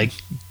like it was like,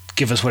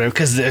 give us whatever,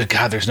 because,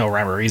 God, there's no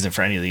rhyme or reason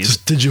for any of these.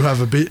 Did you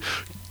have a beat?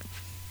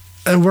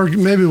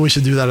 and maybe we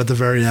should do that at the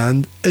very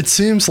end. It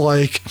seems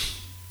like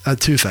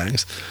two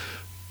things.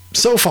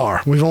 So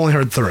far, we've only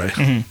heard 3.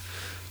 Mm-hmm.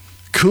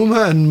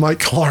 Kuma and Mike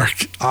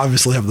Clark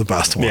obviously have the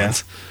best ones. Yeah.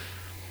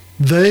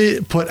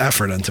 They put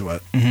effort into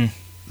it. Mm-hmm.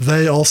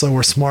 They also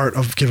were smart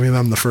of giving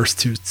them the first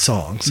 2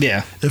 songs.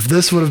 Yeah. If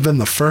this would have been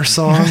the first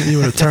song, you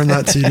would have turned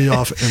that CD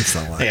off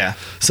instantly. Yeah.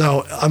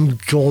 So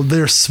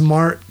they're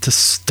smart to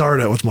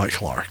start it with Mike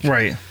Clark.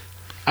 Right.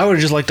 I would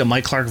have just liked a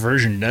Mike Clark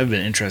version. That would have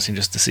been interesting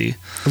just to see.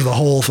 Of the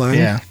whole thing?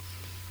 Yeah.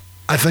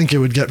 I think it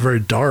would get very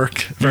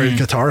dark, very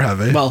guitar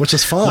heavy, which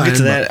is fine. We'll get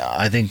to that,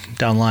 I think,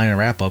 down the line and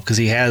wrap up, because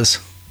he has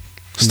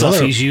stuff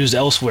he's used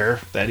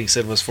elsewhere that he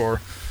said was for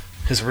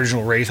his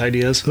original Wraith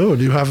ideas. Oh,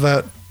 do you have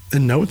that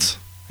in notes?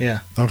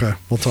 Yeah. Okay,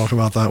 we'll talk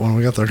about that when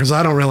we get there, because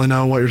I don't really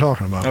know what you're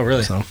talking about. Oh,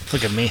 really? So.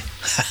 Look at me.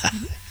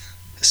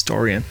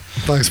 Historian.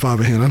 Thanks,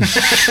 Bobby Heenan.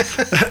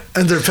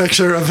 Enter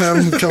picture of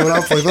him coming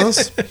up like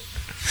this.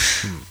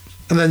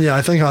 And then,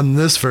 I think on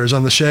this version,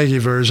 on the Shaggy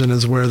version,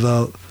 is where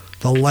the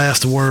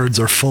last words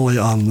are fully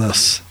on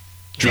this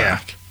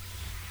track. Yeah.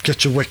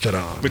 Get your wicked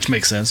on. Which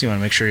makes sense. You want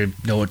to make sure you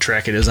know what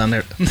track it is on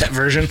that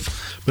version.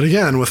 But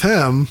again, with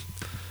him,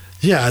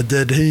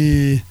 did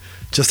he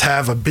just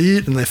have a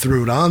beat and they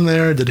threw it on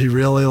there? Did he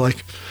really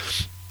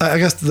I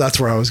guess that's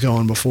where I was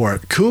going before.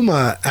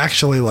 Kuma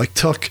actually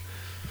took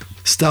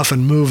stuff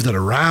and moved it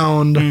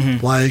around,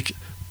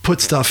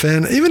 put stuff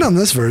in. Even on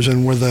this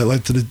version where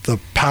the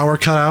power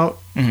cut out,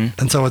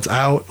 and so it's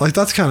out.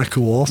 That's kind of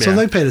cool. So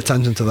they paid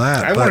attention to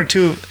that. I wonder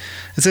too.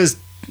 It says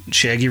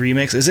Shaggy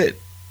remix.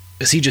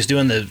 Is he just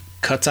doing the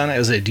cuts on it?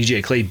 Is it a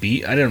DJ Clay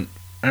beat? I don't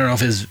know if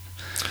the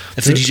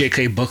DJ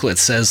Clay booklet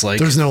says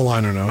there's no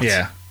liner notes.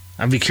 Yeah,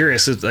 I'd be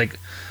curious.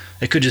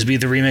 It could just be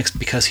the remix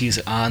because he's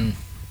on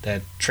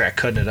that track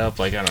cutting it up.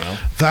 I don't know.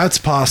 That's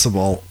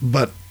possible,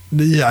 but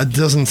it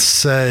doesn't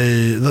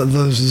say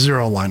there's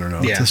 0 liner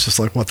notes. Yeah. It's just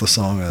what the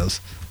song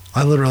is.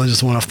 I literally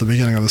just went off the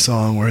beginning of the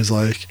song where he's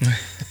like,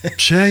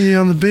 Shaggy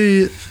on the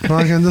beat,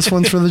 and this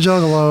one's for the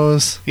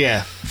Juggalos.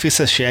 Yeah, if he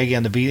says Shaggy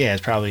on the beat,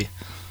 it's probably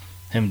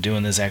him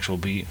doing this actual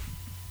beat.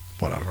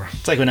 Whatever.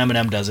 It's like when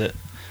Eminem does it.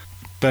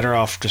 Better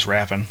off just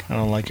rapping. I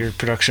don't like your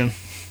production.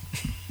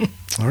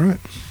 All right.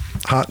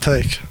 Hot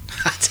take.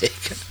 Hot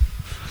take.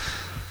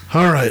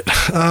 All right.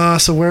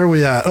 So where are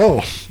we at?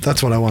 Oh,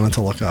 that's what I wanted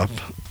to look up.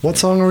 What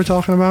song are we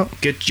talking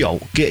about? Get ya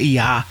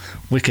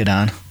wicked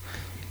on.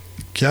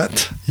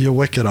 Get your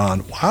wicked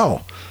on.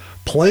 Wow.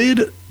 Played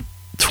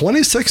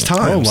 26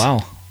 times. Oh,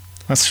 wow.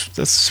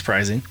 That's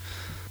surprising.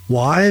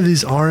 Why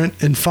these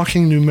aren't in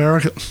fucking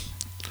numerical...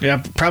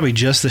 Yeah, probably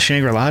just the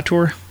Shangri-La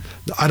tour.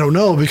 I don't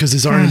know, because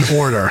these aren't in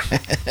order.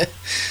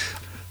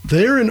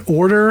 They're in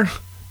order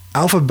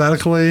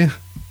alphabetically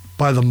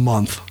by the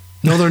month.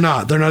 No, they're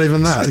not. They're not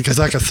even that, because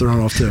that gets thrown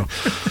off too.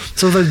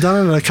 So they've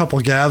done it at a couple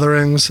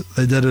gatherings.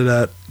 They did it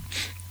at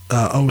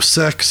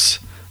 06.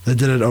 They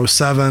did it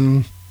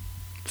 07,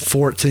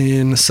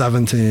 14,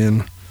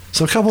 17.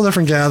 So a couple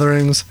different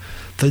gatherings.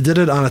 They did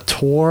it on a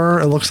tour.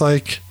 It looks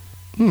like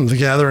the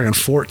gathering in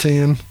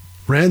 14.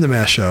 Random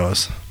ass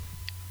shows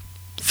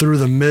through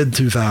the mid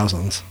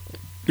 2000s.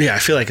 Yeah, I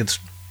feel like it's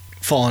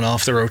fallen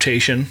off the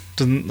rotation.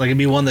 It'd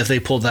be one that if they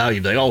pulled out,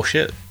 you'd be like, oh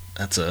shit,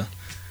 that's a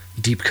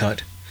deep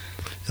cut.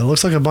 It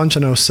looks like a bunch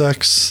in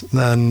 06,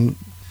 then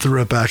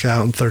threw it back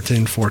out in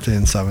 13,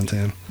 14,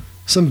 17.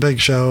 Some big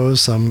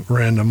shows, some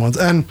random ones.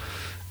 And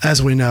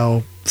as we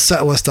know,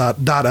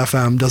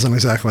 setlist.fm doesn't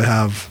exactly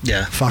have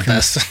fucking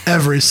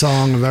every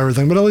song of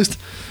everything, but at least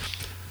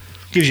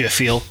gives you a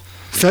feel.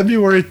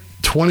 February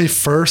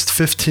 21st,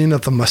 15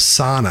 at the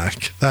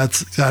Masonic.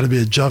 That's got to be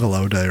a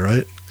Juggalo day,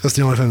 right? That's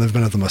the only time they've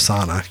been at the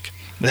Masonic.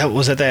 That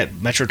was at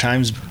that Metro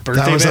Times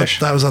birthday bash?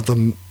 That was at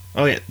the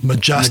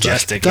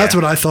Majestic. That's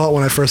what I thought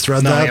when I first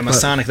read that. No, yeah,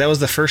 Masonic. That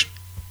was the first,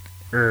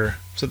 was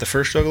it the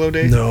first Juggalo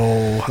day?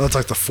 No, that's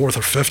like the 4th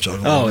or 5th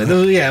Juggalo. Oh,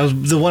 it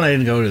was the one I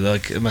didn't go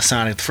to,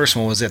 Masonic. The first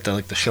one was at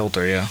the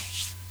shelter,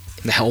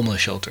 the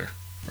Helmless shelter,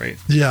 right?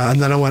 Yeah, and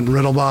then I went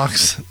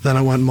Riddlebox, then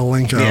I went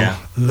Malenko,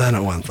 then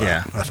it went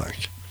that, I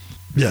think.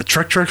 Yeah,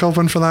 Trick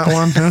opened for that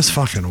one. That was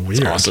fucking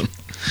weird. That's awesome.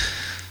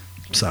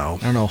 So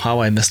I don't know how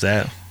I missed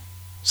that.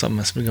 Something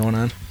must be going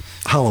on.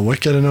 Hollow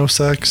Wicked in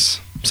 06.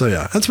 So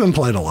yeah, it's been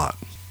played a lot.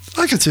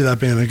 I could see that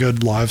being a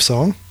good live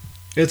song.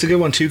 It's a good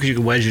one too because you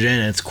can wedge it in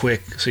and it's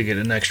quick, so you get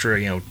an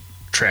extra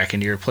track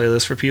into your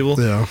playlist for people.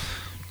 Yeah,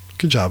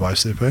 good job,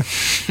 ICP.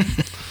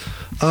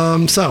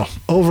 So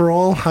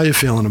overall, how you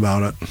feeling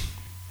about it?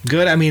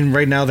 Good. I mean,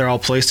 right now they're all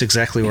placed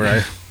exactly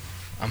where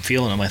I'm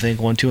feeling them. I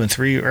think 1, 2, and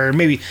 3, or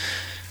maybe.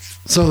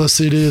 So the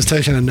CD is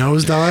taking a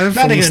nosedive?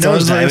 Not taking a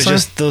nosedive. It's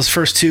just those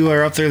first 2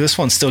 are up there. This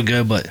one's still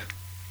good, but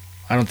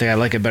I don't think I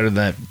like it better than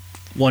that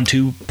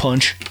 1-2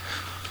 punch.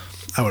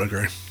 I would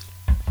agree.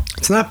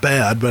 It's not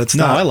bad, but it's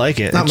not. I like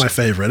it. Not my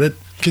favorite. It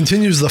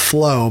continues the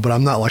flow, but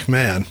I'm not like,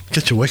 man,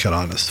 get your wicked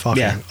on this.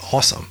 Fucking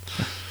awesome.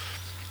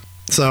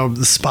 So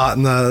the spot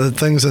and the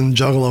things in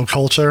Juggalo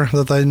culture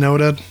that they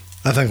noted,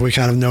 I think we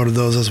kind of noted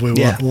those as we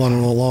went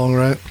along,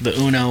 right? The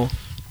Uno,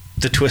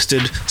 the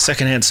Twisted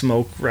secondhand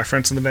smoke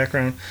reference in the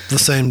background. The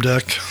same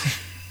dick.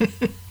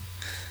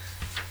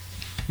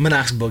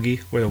 Minox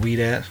Boogie, where the weed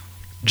at.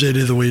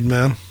 JD the Weed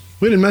Man.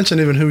 We didn't mention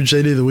even who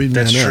JD the Weed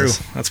Man is. That's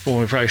true. That's what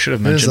we probably should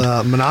have He's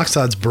mentioned.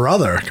 Monoxide's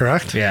brother,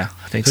 correct? Yeah,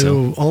 I think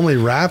Who so. only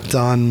rapped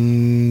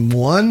on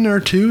 1 or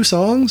 2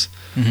 songs.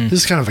 Mm-hmm. This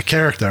is kind of a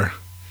character.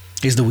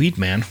 He's the weed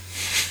man.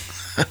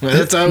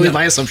 That's always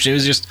my assumption. He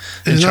was just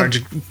in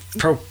charge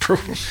of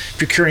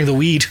procuring the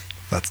weed.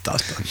 That's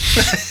Dustin.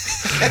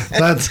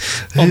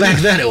 Well, back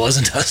then it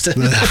wasn't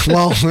Dustin.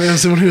 Well,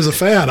 when he was a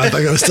fan, I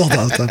think it was still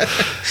Dustin.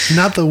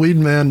 Not the Weed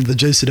Man, the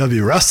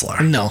JCW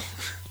wrestler. No.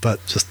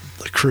 But just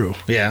the crew.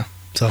 Yeah.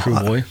 So Crew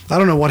boy. I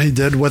don't know what he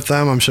did with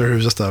them. I'm sure he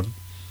was just a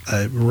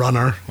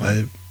runner.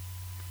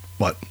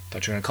 What?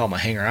 Thought you were going to call him a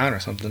hanger-on or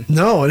something.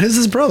 No, it is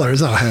his brother.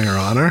 He's not a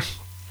hanger-oner.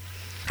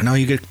 No,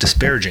 you get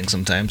disparaging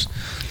sometimes.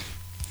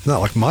 Not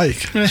like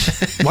Mike.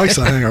 Mike's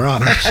a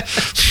hanger-oner.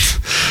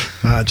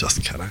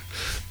 Just kidding.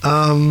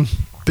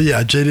 But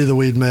yeah, JD the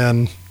Weed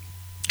Man.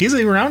 He's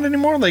not around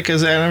anymore? Like, I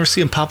never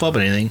see him pop up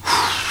in anything.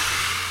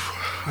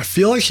 I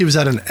feel like he was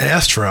at an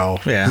Astro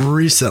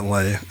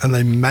recently, and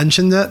they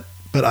mentioned it,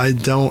 but I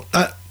don't...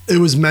 it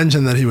was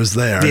mentioned that he was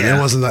there. Yeah. It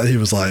wasn't that he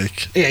was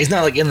like... Yeah, he's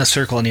not like in the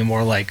circle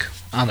anymore, like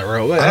on the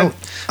road. I don't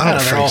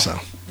think so.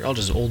 They're all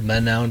just old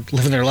men now,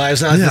 living their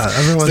lives now. Yeah,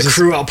 everyone's the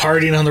crew out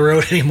partying on the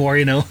road anymore,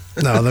 you know?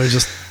 No, they're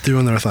just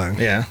doing their thing.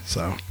 Yeah.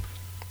 So,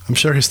 I'm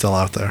sure he's still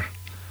out there.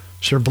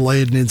 Sure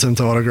Blade needs him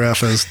to autograph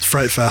his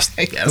Fright Fest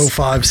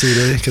 05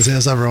 CD, because he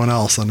has everyone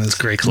else on his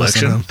great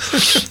collection.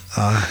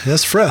 He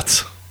has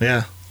Fritz.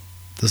 Yeah.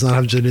 Does not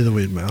have JD the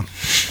Weed Man.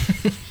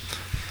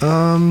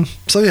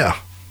 So yeah,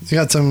 you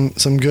got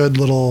some good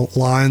little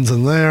lines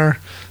in there.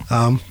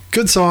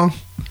 Good song,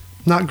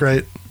 not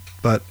great,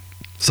 but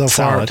so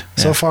solid,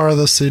 far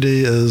this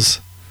CD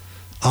is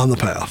on the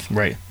path.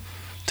 Right.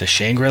 To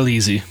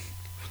Shangri-La.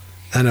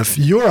 And if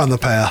you're on the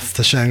path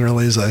to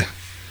Shangri-La,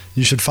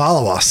 you should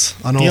follow us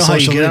on all social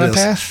medias. You know how you get on the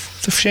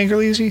path to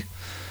Shangri-La?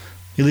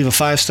 You leave a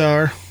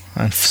 5-star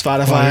on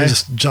Spotify, well,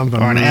 just jump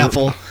or on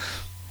Apple. A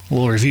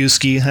little review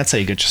ski. That's how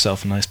you get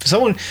yourself a nice.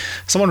 Someone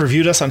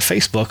reviewed us on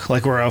Facebook,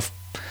 like we're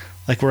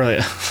like a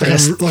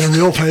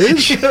real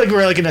page. Like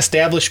we're like an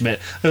establishment.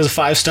 It was a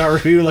 5-star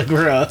review. Like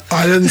we're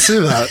I didn't see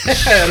that.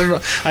 I don't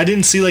know. I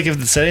didn't see like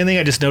if it said anything.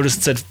 I just noticed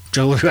it said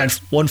Joe had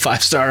 1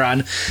 5-star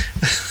on.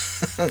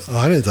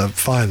 I need to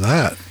find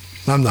that.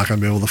 I'm not going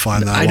to be able to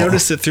find that. I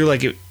noticed it through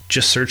like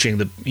just searching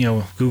the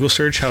Google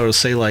search, how it'll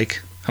say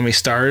like how many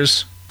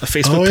stars a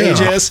Facebook page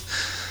has.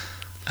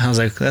 I was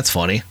like, that's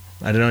funny.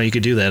 I didn't know you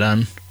could do that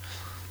on.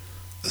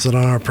 Is it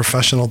on our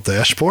professional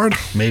dashboard?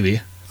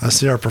 Maybe. I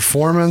see our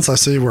performance. I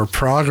see where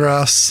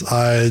progress.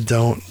 I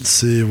don't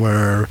see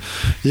where.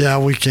 Yeah,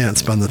 we can't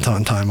spend a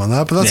ton of time on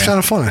that, but that's kind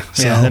of funny.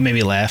 So, yeah, that made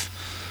me laugh.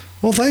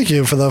 Well, thank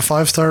you for the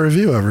 5-star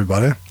review,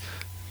 everybody.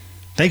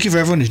 Thank you for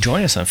everyone who's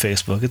joined us on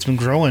Facebook. It's been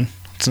growing.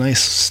 It's a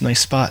nice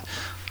spot.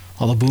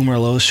 All the boomer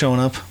lows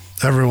showing up.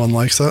 Everyone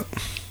likes it.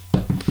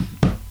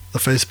 The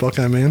Facebook,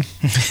 I mean.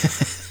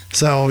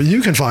 So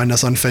you can find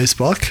us on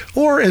Facebook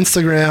or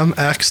Instagram,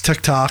 X,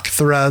 TikTok,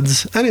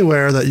 Threads,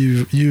 anywhere that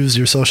you use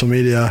your social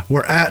media.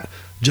 We're at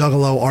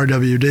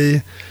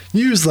JuggaloRWD.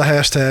 Use the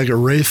hashtag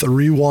Wraith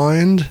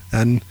Rewind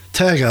and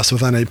tag us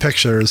with any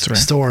pictures,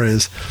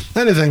 stories,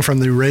 anything from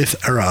the Wraith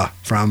era,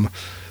 from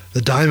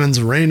the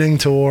Diamonds Reigning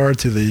tour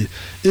to the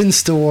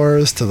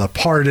in-stores to the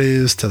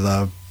parties to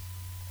the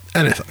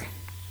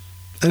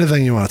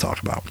anything you want to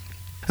talk about.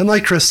 And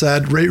like Chris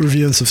said, rate,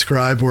 review, and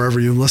subscribe wherever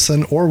you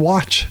listen or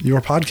watch your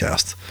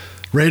podcast.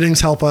 Ratings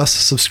help us.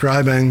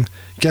 Subscribing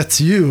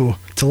gets you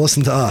to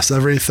listen to us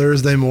every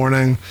Thursday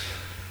morning.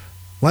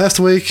 Last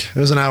week, it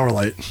was an hour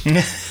late.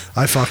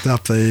 I fucked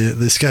up the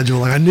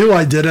scheduling. I knew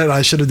I did it.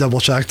 I should have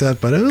double-checked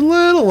it, but it was a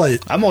little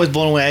late. I'm always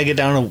blown away. I get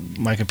down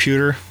to my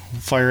computer,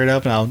 fire it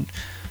up, and I'll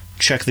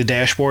check the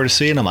dashboard to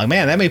see it. And I'm like,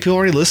 man, that many people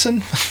already listen?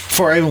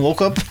 Before I even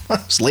woke up, I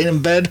was laying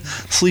in bed,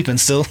 sleeping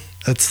still.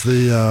 It's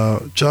the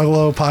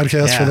Juggalo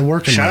podcast for the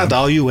working man. Shout out to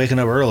all you waking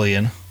up early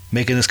and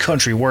making this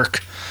country work.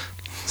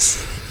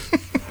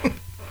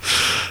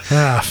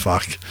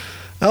 Fuck.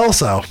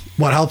 Also,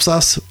 what helps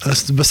us,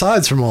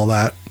 besides from all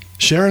that,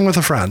 sharing with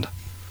a friend.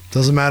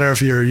 Doesn't matter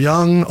if you're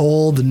young,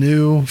 old,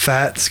 new,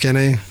 fat,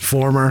 skinny,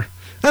 former,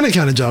 any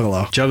kind of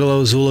Juggalo.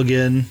 Juggalo,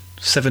 Zooligan,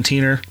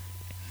 17er.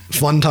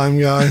 Fun time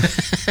guy.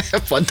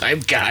 Fun time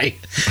guy.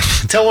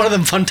 Tell one of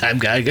them fun time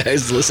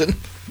guys to listen.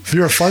 If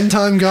you're a fun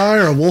time guy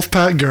or a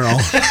Wolfpack girl,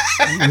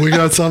 we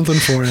got something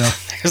for you.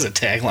 There's a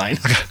tagline.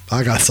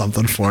 I got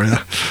something for you.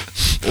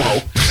 Whoa.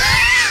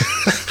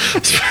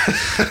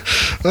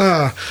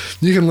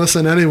 You can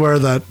listen anywhere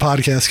that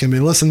podcasts can be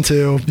listened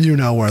to. You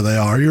know where they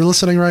are. You're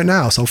listening right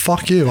now, so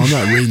fuck you. I'm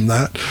not reading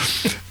that.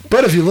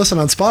 But if you listen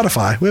on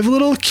Spotify, we have a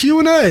little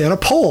Q&A and a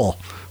poll,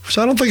 which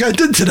I don't think I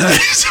did today,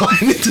 so I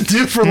need to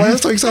do for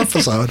last week's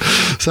episode.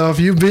 So if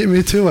you beat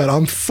me to it,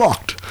 I'm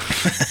fucked.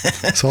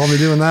 So I'll be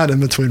doing that in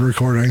between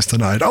recordings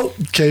tonight. Oh,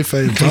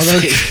 kayfabe, brother.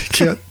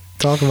 Can't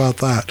talk about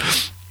that.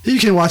 You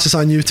can watch us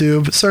on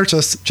YouTube. Search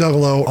us,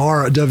 Juggalo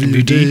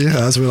RWD,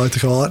 as we like to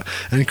call it.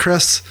 And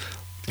Chris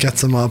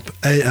gets them up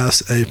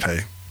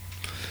ASAP.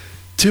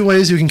 2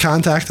 ways you can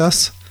contact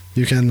us.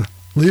 You can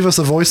leave us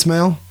a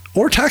voicemail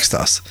or text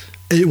us,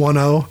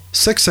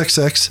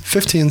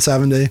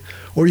 810-666-1570,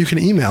 or you can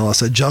email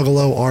us at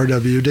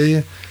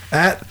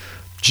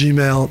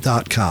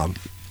juggalorwd@gmail.com.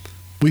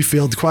 We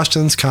field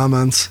questions,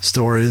 comments,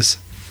 stories,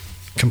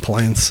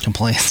 complaints,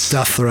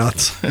 death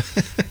threats,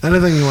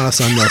 anything you want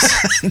to send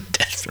us.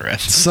 Death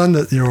threats. Send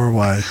it your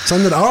way.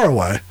 Send it our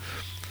way.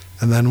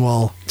 And then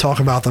we'll talk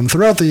about them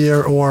throughout the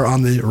year or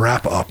on the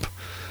wrap-up.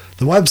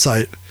 The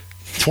website,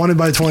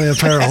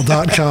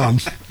 20by20apparel.com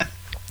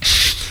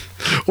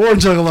or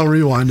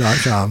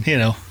juggalorewind.com. You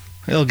know,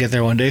 it'll get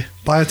there one day.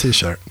 Buy a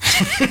t-shirt.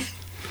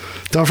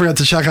 Don't forget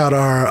to check out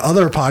our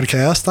other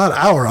podcast, not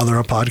our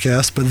other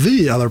podcast, but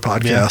the other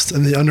podcast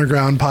in the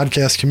underground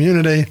podcast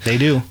community. They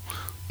do.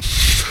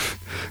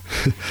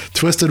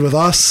 Twisted with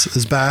Us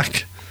is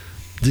back.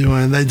 They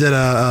did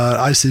a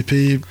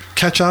ICP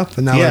catch up,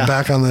 and now they're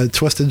back on the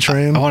Twisted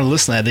train. I want to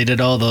listen to that. They did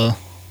all the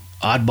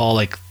oddball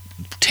like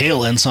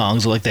tail end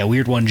songs, like that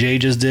weird one Jay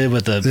just did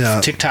with the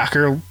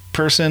TikToker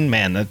person.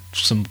 Man, that's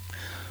some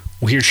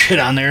weird shit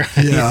on there.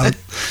 Yeah,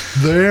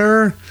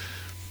 their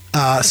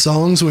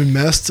songs we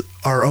missed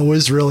are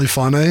always really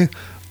funny.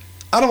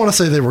 I don't want to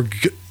say they were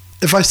good.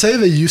 If I say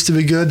they used to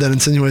be good, that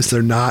insinuates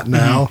they're not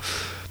now.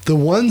 Mm-hmm. The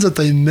ones that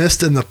they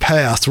missed in the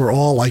past were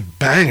all like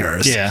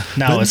bangers. Yeah,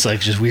 now it's like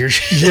just weird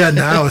shit. Yeah,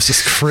 now it's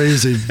just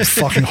crazy,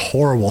 fucking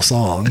horrible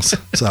songs.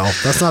 So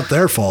that's not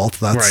their fault.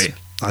 That's right.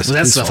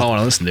 That's stuff I want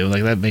to listen to.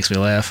 Like, that makes me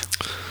laugh.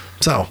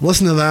 So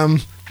listen to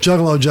them.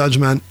 Juggalo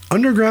Judgment.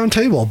 Underground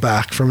Table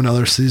back from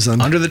another season.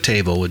 Under the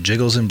Table with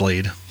Jiggles and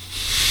Blade.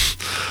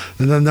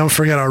 And then don't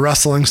forget our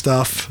wrestling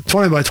stuff.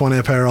 20by20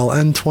 apparel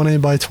and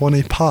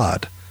 20by20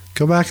 pod.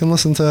 Go back and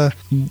listen to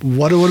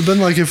what it would have been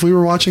like if we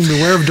were watching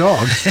Beware of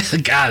Dog.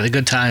 God, the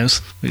good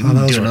times. We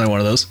can do another one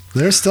of those.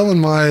 They're still in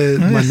my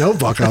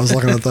notebook. I was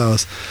looking at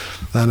those.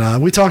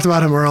 And we talked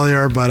about him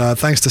earlier, but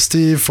thanks to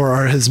Steve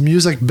for his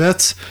music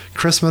bits,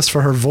 Christmas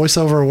for her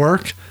voiceover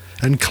work,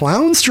 and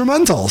Clown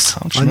Instrumentals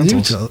on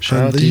YouTube,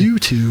 on the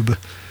YouTube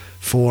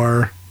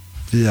for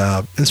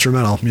the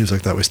instrumental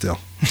music that we steal.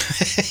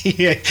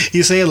 Yeah,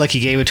 you say it like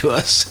he gave it to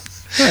us.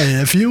 Hey,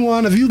 if you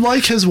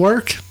like his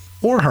work,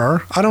 or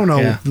her. I don't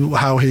know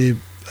how he...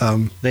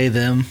 they,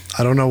 them.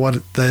 I don't know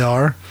what they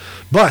are.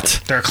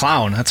 But... They're a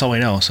clown. That's all we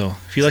know. So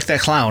if you like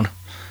that clown...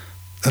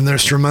 And they're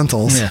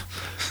instrumentals. Yeah.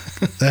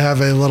 They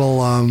have a little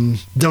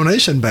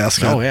donation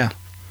basket. Oh, yeah.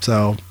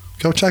 So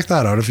go check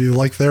that out. If you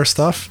like their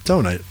stuff,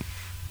 donate.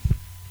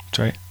 That's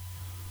right.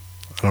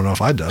 I don't know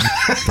if I did,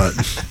 but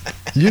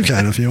you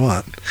can if you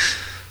want.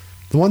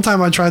 The one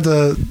time I tried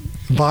to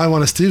buy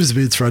one of Steve's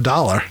beats for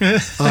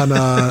 $1 on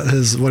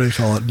his, what do you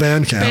call it,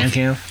 Bandcamp. I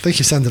think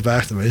he sent it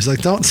back to me. He's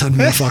like, don't send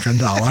me a fucking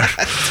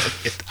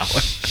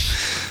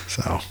 $1.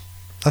 So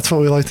that's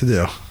what we like to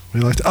do.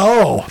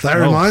 That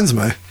reminds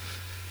me.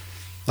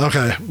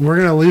 Okay, we're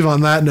going to leave on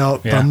that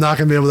note, but I'm not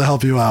going to be able to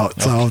help you out.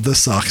 Okay. So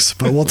this sucks.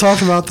 But we'll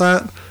talk about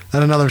that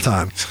at another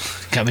time.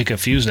 Got me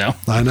confused now.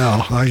 I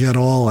know. I get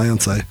all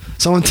antsy.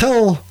 So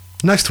until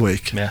next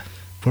week,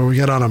 where we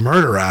get on a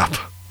murder rap,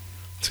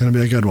 it's going to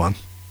be a good one.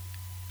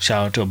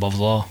 Shout out to Above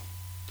the Law.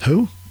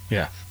 Who?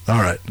 Yeah.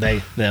 All right.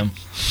 They, them.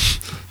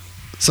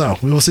 So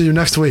we will see you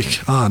next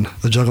week on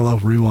the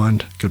Juggalo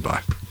Rewind.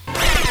 Goodbye.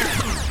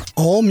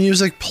 All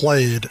music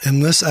played in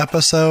this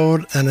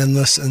episode and in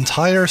this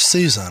entire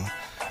season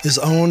is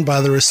owned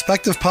by the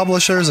respective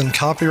publishers and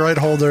copyright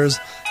holders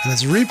and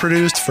is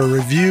reproduced for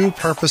review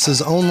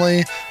purposes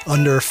only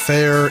under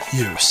fair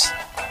use.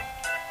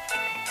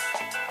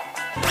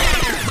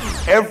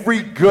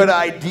 Every good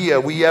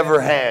idea we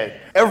ever had,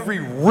 every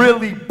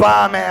really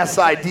bomb-ass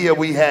idea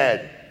we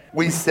had,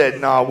 we said,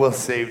 nah, we'll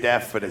save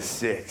that for the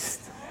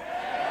 6th.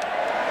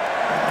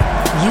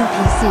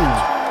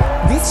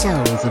 UPC. This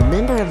show is a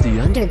member of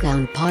the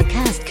Underground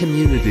Podcast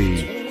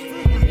community.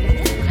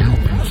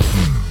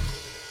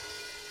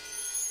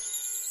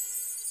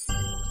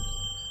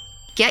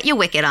 Get your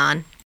wicked on.